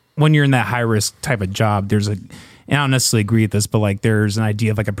 when you're in that high risk type of job, and I don't necessarily agree with this, but like there's an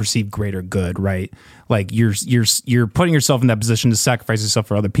idea of like a perceived greater good, right? Like you're putting yourself in that position to sacrifice yourself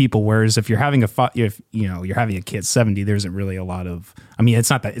for other people. Whereas if you're having you're having a kid at 70, there isn't really a lot of, it's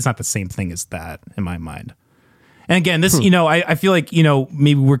not the same thing as that in my mind. And again, this, I feel like,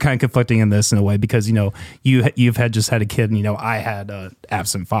 maybe we're kind of conflicting in this in a way because, you've just had a kid and, I had a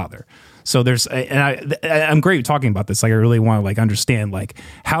absent father. So I'm great talking about this. Like, I really want to like understand, like,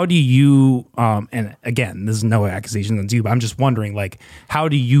 how do you, and again, this is no accusation on you, but I'm just wondering, like, how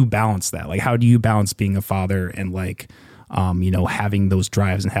do you balance that? Like, how do you balance being a father and like, having those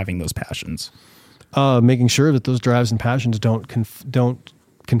drives and having those passions? Making sure that those drives and passions don't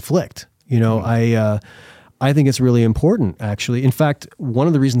conflict. I think it's really important, actually. In fact, one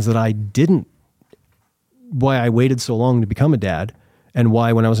of the reasons that why I waited so long to become a dad, and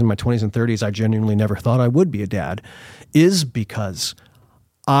why when I was in my 20s and 30s, I genuinely never thought I would be a dad, is because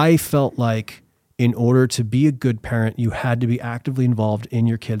I felt like in order to be a good parent, you had to be actively involved in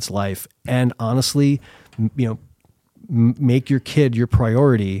your kid's life. And honestly, make your kid your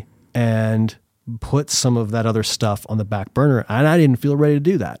priority and put some of that other stuff on the back burner, and I didn't feel ready to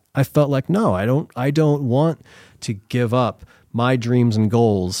do that. I felt like, no, I don't want to give up my dreams and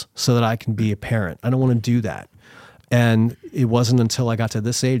goals so that I can be a parent. I don't want to do that. And it wasn't until I got to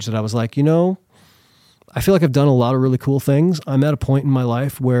this age that I was like, I feel like I've done a lot of really cool things. I'm at a point in my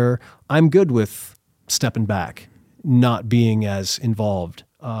life where I'm good with stepping back, not being as involved,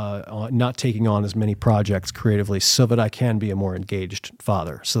 not taking on as many projects creatively, so that I can be a more engaged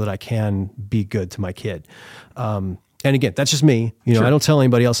father, so that I can be good to my kid. And again, that's just me. Sure. I don't tell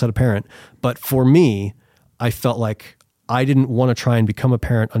anybody else how to parent. But for me, I felt like I didn't want to try and become a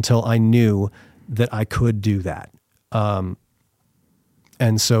parent until I knew that I could do that. And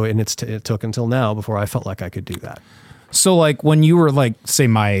so it took until now before I felt like I could do that. So like when you were like, say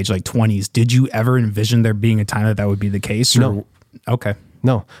my age, like 20s, did you ever envision there being a time that would be the case? Or? No. Okay.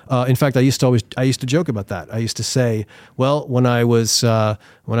 No. In fact, I used to joke about that. I used to say, well, when I was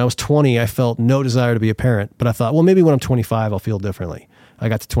 20, I felt no desire to be a parent, but I thought, well, maybe when I'm 25, I'll feel differently. I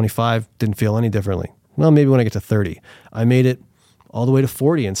got to 25, didn't feel any differently. Well, maybe when I get to 30, I made it all the way to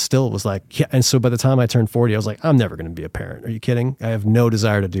 40 and still was like, yeah. And so by the time I turned 40, I was like, I'm never going to be a parent. Are you kidding? I have no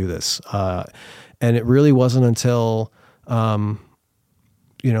desire to do this. And it really wasn't until, a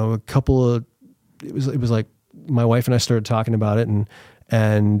couple of, it was like my wife and I started talking about it, and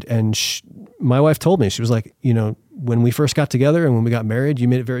my wife told me, she was like, when we first got together and when we got married, you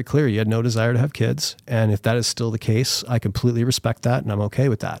made it very clear you had no desire to have kids. And if that is still the case, I completely respect that and I'm okay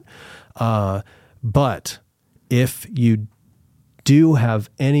with that. But if you do have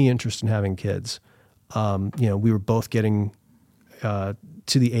any interest in having kids, we were both getting to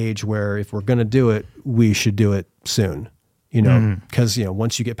the age where if we're going to do it, we should do it soon, because,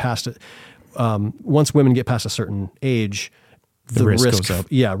 once you get past it, once women get past a certain age, the risk goes up.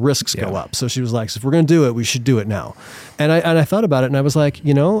 Yeah, risks go up. So she was like, if we're going to do it, we should do it now. And I thought about it and I was like,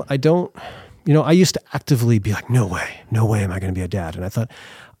 I used to actively be like, no way am I going to be a dad. And I thought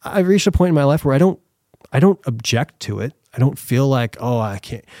I've reached a point in my life where I don't object to it. I don't feel like, I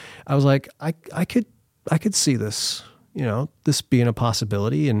can't. I was like, I could see this, this being a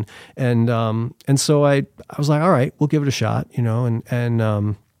possibility. And so I was like, all right, we'll give it a shot,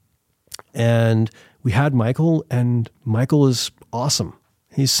 and we had Michael, and Michael is awesome.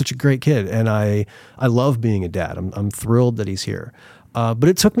 He's such a great kid. And I love being a dad. I'm thrilled that he's here. But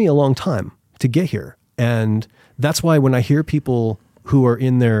it took me a long time to get here. And that's why when I hear people who are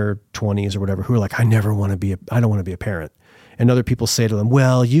in their 20s or whatever, who are like, I don't want to be a parent. And other people say to them,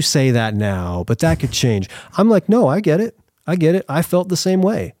 well, you say that now, but that could change. I'm like, no, I get it. I felt the same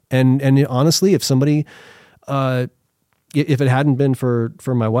way. And honestly, if somebody, if it hadn't been for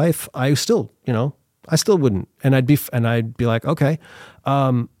my wife, I still wouldn't. And I'd be like, okay.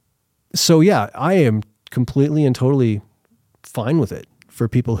 So yeah, I am completely and totally fine with it for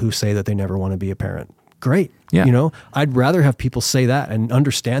people who say that they never want to be a parent. Great. Yeah. I'd rather have people say that and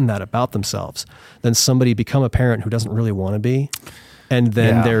understand that about themselves than somebody become a parent who doesn't really want to be. And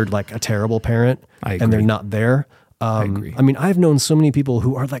then they're like a terrible parent and they're not there. I agree. I mean, I've known so many people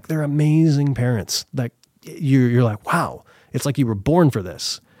who are like, they're amazing parents. Like you're like, wow, it's like you were born for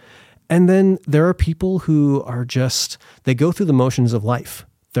this. And then there are people who are just, they go through the motions of life.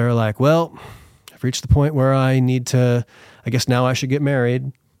 They're like, well, I've reached the point where I guess now I should get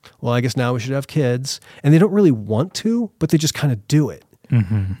married. Well, I guess now we should have kids. And they don't really want to, but they just kind of do it.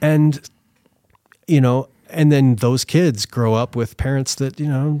 Mm-hmm. And, and then those kids grow up with parents that,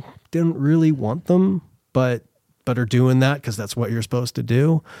 didn't really want them, but are doing that because that's what you're supposed to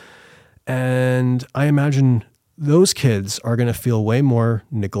do. And I imagine those kids are going to feel way more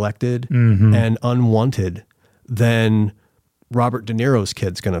neglected and unwanted than Robert De Niro's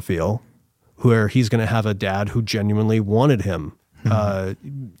kid's going to feel, where he's going to have a dad who genuinely wanted him. That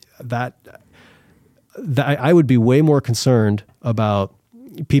I would be way more concerned about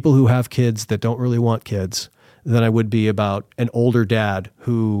people who have kids that don't really want kids than I would be about an older dad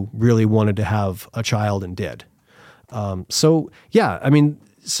who really wanted to have a child and did. That's a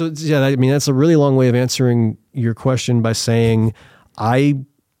really long way of answering your question by saying I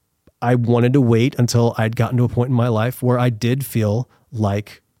wanted to wait until I'd gotten to a point in my life where I did feel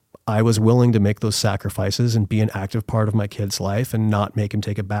like I was willing to make those sacrifices and be an active part of my kid's life and not make him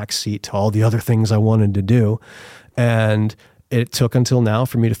take a back seat to all the other things I wanted to do. And it took until now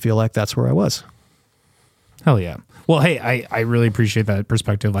for me to feel like that's where I was. Hell yeah. Well, hey, I really appreciate that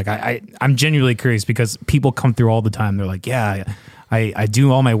perspective. Like I'm genuinely curious because people come through all the time. They're like, yeah, I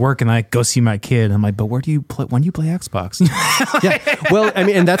do all my work and I go see my kid. I'm like, but when do you play Xbox? Yeah. Well, I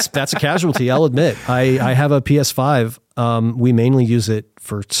mean, and that's a casualty. I'll admit I have a PS5. We mainly use it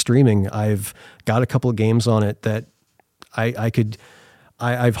for streaming. I've got a couple of games on it that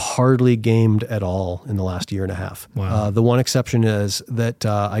I've hardly gamed at all in the last year and a half. Wow. The one exception is that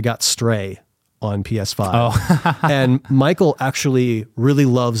I got Stray on PS5. Oh. And Michael actually really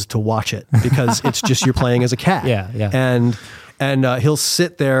loves to watch it because it's just you're playing as a cat. Yeah. And he'll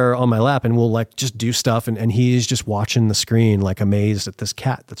sit there on my lap and we'll like just do stuff. And he's just watching the screen, like amazed at this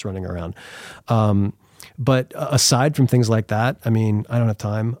cat that's running around. But aside from things like that, I mean, I don't have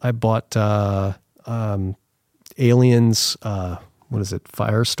time. I bought Aliens, what is it?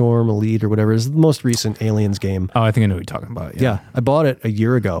 Firestorm Elite or whatever is the most recent Aliens game. Oh, I think I know what you're talking about. Yeah. I bought it a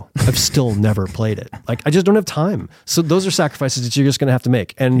year ago. I've still never played it. Like, I just don't have time. So those are sacrifices that you're just going to have to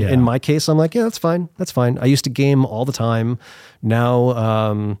make. And in my case, I'm like, yeah, that's fine. That's fine. I used to game all the time.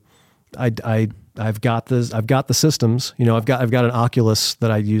 Now, I've got the systems, you know, I've got an Oculus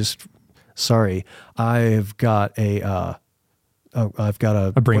that I used. Sorry. I've got a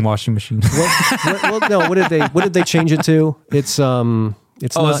brainwashing machine. No, what did they change it to? It's not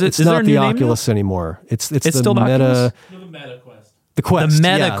the Oculus anymore. It's the still the Meta. The Meta Quest. The Quest. The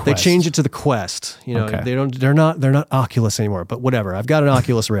Meta Quest. Quest. They changed it to the Quest. You know, Okay. they're not Oculus anymore, but whatever. I've got an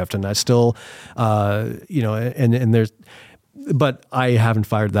Oculus Rift and I still you know, and there's, but I haven't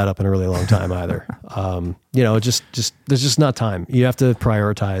fired that up in a really long time either. You know, just there's just not time. You have to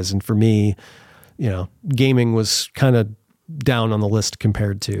prioritize. And for me, you know, gaming was kind of down on the list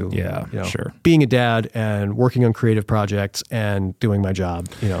compared to, you know, sure, being a dad and working on creative projects and doing my job.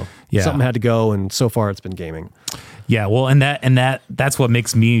 You know, something had to go, and so far it's been gaming. Yeah, well, and that's what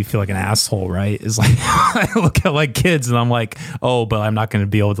makes me feel like an asshole, right? Is like I look at like kids and I'm like, oh, but I'm not going to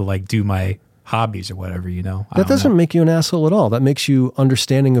be able to like do my hobbies or whatever, you know. That doesn't make you an asshole at all. That makes you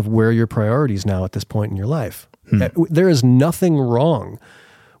understanding of where your priorities now at this point in your life. There is nothing wrong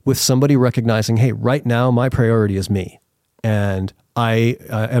with somebody recognizing, hey, right now my priority is me. And I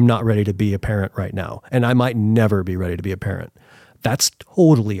am not ready to be a parent right now. And I might never be ready to be a parent. That's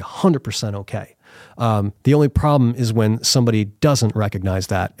totally 100% okay. The only problem is when somebody doesn't recognize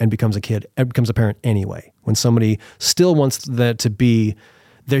that and becomes a kid and becomes a parent anyway. When somebody still wants that to be,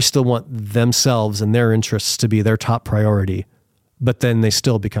 they still want themselves and their interests to be their top priority, but then they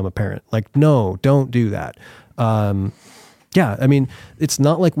still become a parent. Like, no, don't do that. Yeah, I mean, it's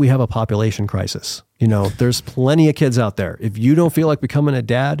not like we have a population crisis. You know, there's plenty of kids out there. If you don't feel like becoming a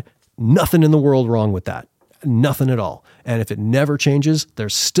dad, nothing in the world wrong with that. Nothing at all. And if it never changes,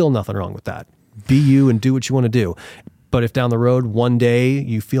 there's still nothing wrong with that. Be you and do what you want to do. But if down the road, one day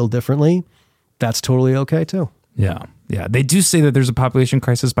you feel differently, that's totally okay too. Yeah. Yeah. They do say that there's a population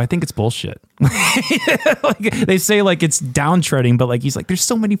crisis, but I think it's bullshit. Like, they say like it's downtreading, but like he's like, there's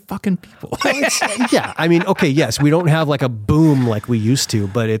so many fucking people. Yeah. I mean, okay, yes, we don't have like a boom like we used to,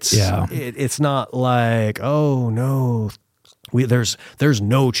 but it's not like, oh no, there's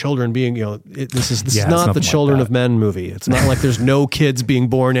no children being, you know, this is not the Children of Men movie. It's not like there's no kids being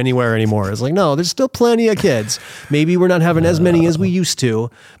born anywhere anymore. It's like, no, there's still plenty of kids. Maybe we're not having as many as we used to,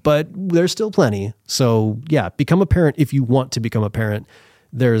 but there's still plenty. So yeah, become a parent if you want to become a parent.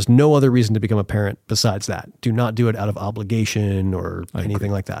 There's no other reason to become a parent besides that. Do not do it out of obligation or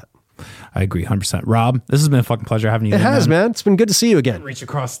anything like that. I agree 100%. Rob, this has been a fucking pleasure having you. It has, man. It's been good to see you again. Reach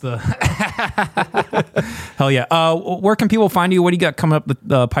across the hell yeah. Where can people find you? What do you got coming up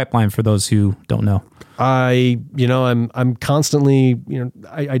the pipeline for those who don't know? I'm constantly,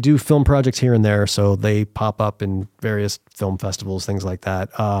 I do film projects here and there, so they pop up in various film festivals, things like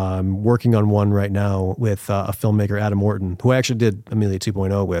that. I'm working on one right now with a filmmaker, Adam Orton, who I actually did Amelia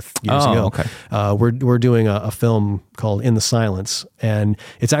 2.0 with years ago. Okay. We're doing a film called In the Silence, and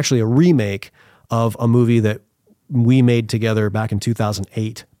it's actually a remake of a movie that we made together back in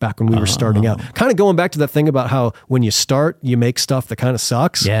 2008, back when we were starting out. Kind of going back to that thing about how when you start, you make stuff that kind of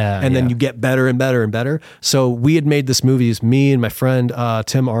sucks. And then you get better and better and better. So we had made this movie, it's me and my friend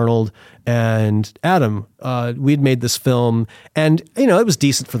Tim Arnold and Adam. We had made this film, and it was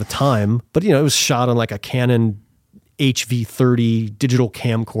decent for the time, but it was shot on like a Canon HV30 digital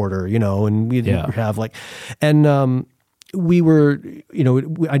camcorder, and we didn't have like, and we were,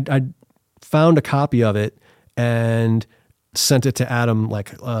 I found a copy of it and sent it to Adam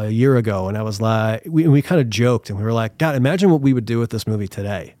like a year ago. And I was like, we kind of joked and we were like, God, imagine what we would do with this movie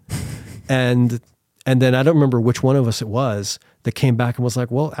today. and then I don't remember which one of us it was that came back and was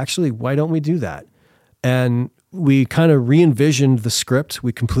like, well, actually, why don't we do that? And we kind of re-envisioned the script.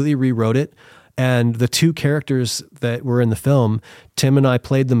 We completely rewrote it. And the two characters that were in the film, Tim and I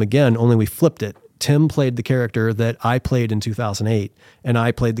played them again, only we flipped it. Tim played the character that I played in 2008, and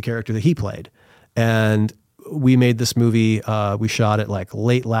I played the character that he played. And we made this movie. We shot it like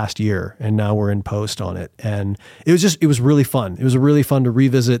late last year, and now we're in post on it. And it was really fun. It was really fun to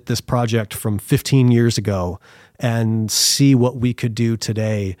revisit this project from 15 years ago and see what we could do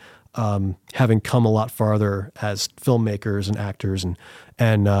today, having come a lot farther as filmmakers and actors,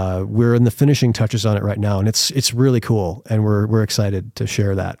 and we're in the finishing touches on it right now, and it's really cool, and we're excited to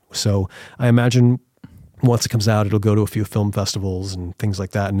share that. So I imagine once it comes out, it'll go to a few film festivals and things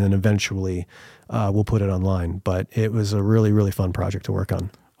like that, and then eventually we'll put it online. But it was a really, really fun project to work on.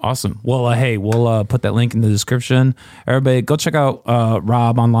 Awesome. Well, hey, we'll put that link in the description. Everybody, go check out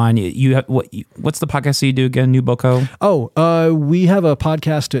Rob online. You have, what's the podcast that you do again? New Boco? We have a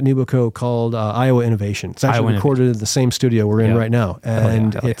podcast at New Boco called Iowa Innovation. It's actually recorded in the same studio we're in right now,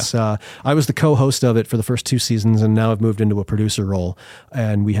 and it's I was the co-host of it for the first 2 seasons, and now I've moved into a producer role.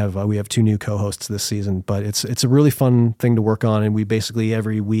 And we have 2 new co-hosts this season. But it's a really fun thing to work on, and we basically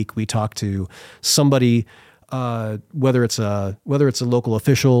every week we talk to somebody. Whether it's a local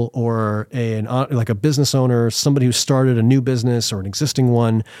official or like a business owner, somebody who started a new business or an existing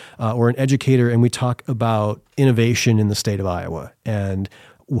one, or an educator, and we talk about innovation in the state of Iowa and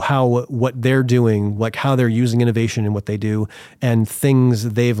what they're doing, like how they're using innovation in what they do, and things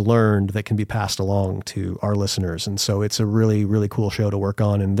they've learned that can be passed along to our listeners. And so it's a really, really cool show to work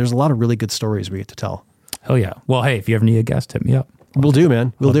on, and there's a lot of really good stories we get to tell. Hell yeah! Well, hey, if you ever need a guest, hit me up. We'll do,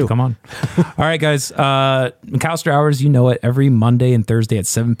 man. We'll do. Come on. All right, guys. McAllister Hours, you know it, every Monday and Thursday at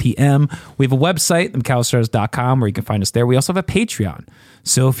 7 p.m. We have a website, themcallisterhours.com, where you can find us there. We also have a Patreon.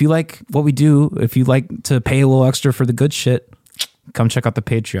 So if you like what we do, if you like to pay a little extra for the good shit, come check out the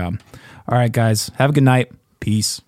Patreon. All right, guys. Have a good night. Peace.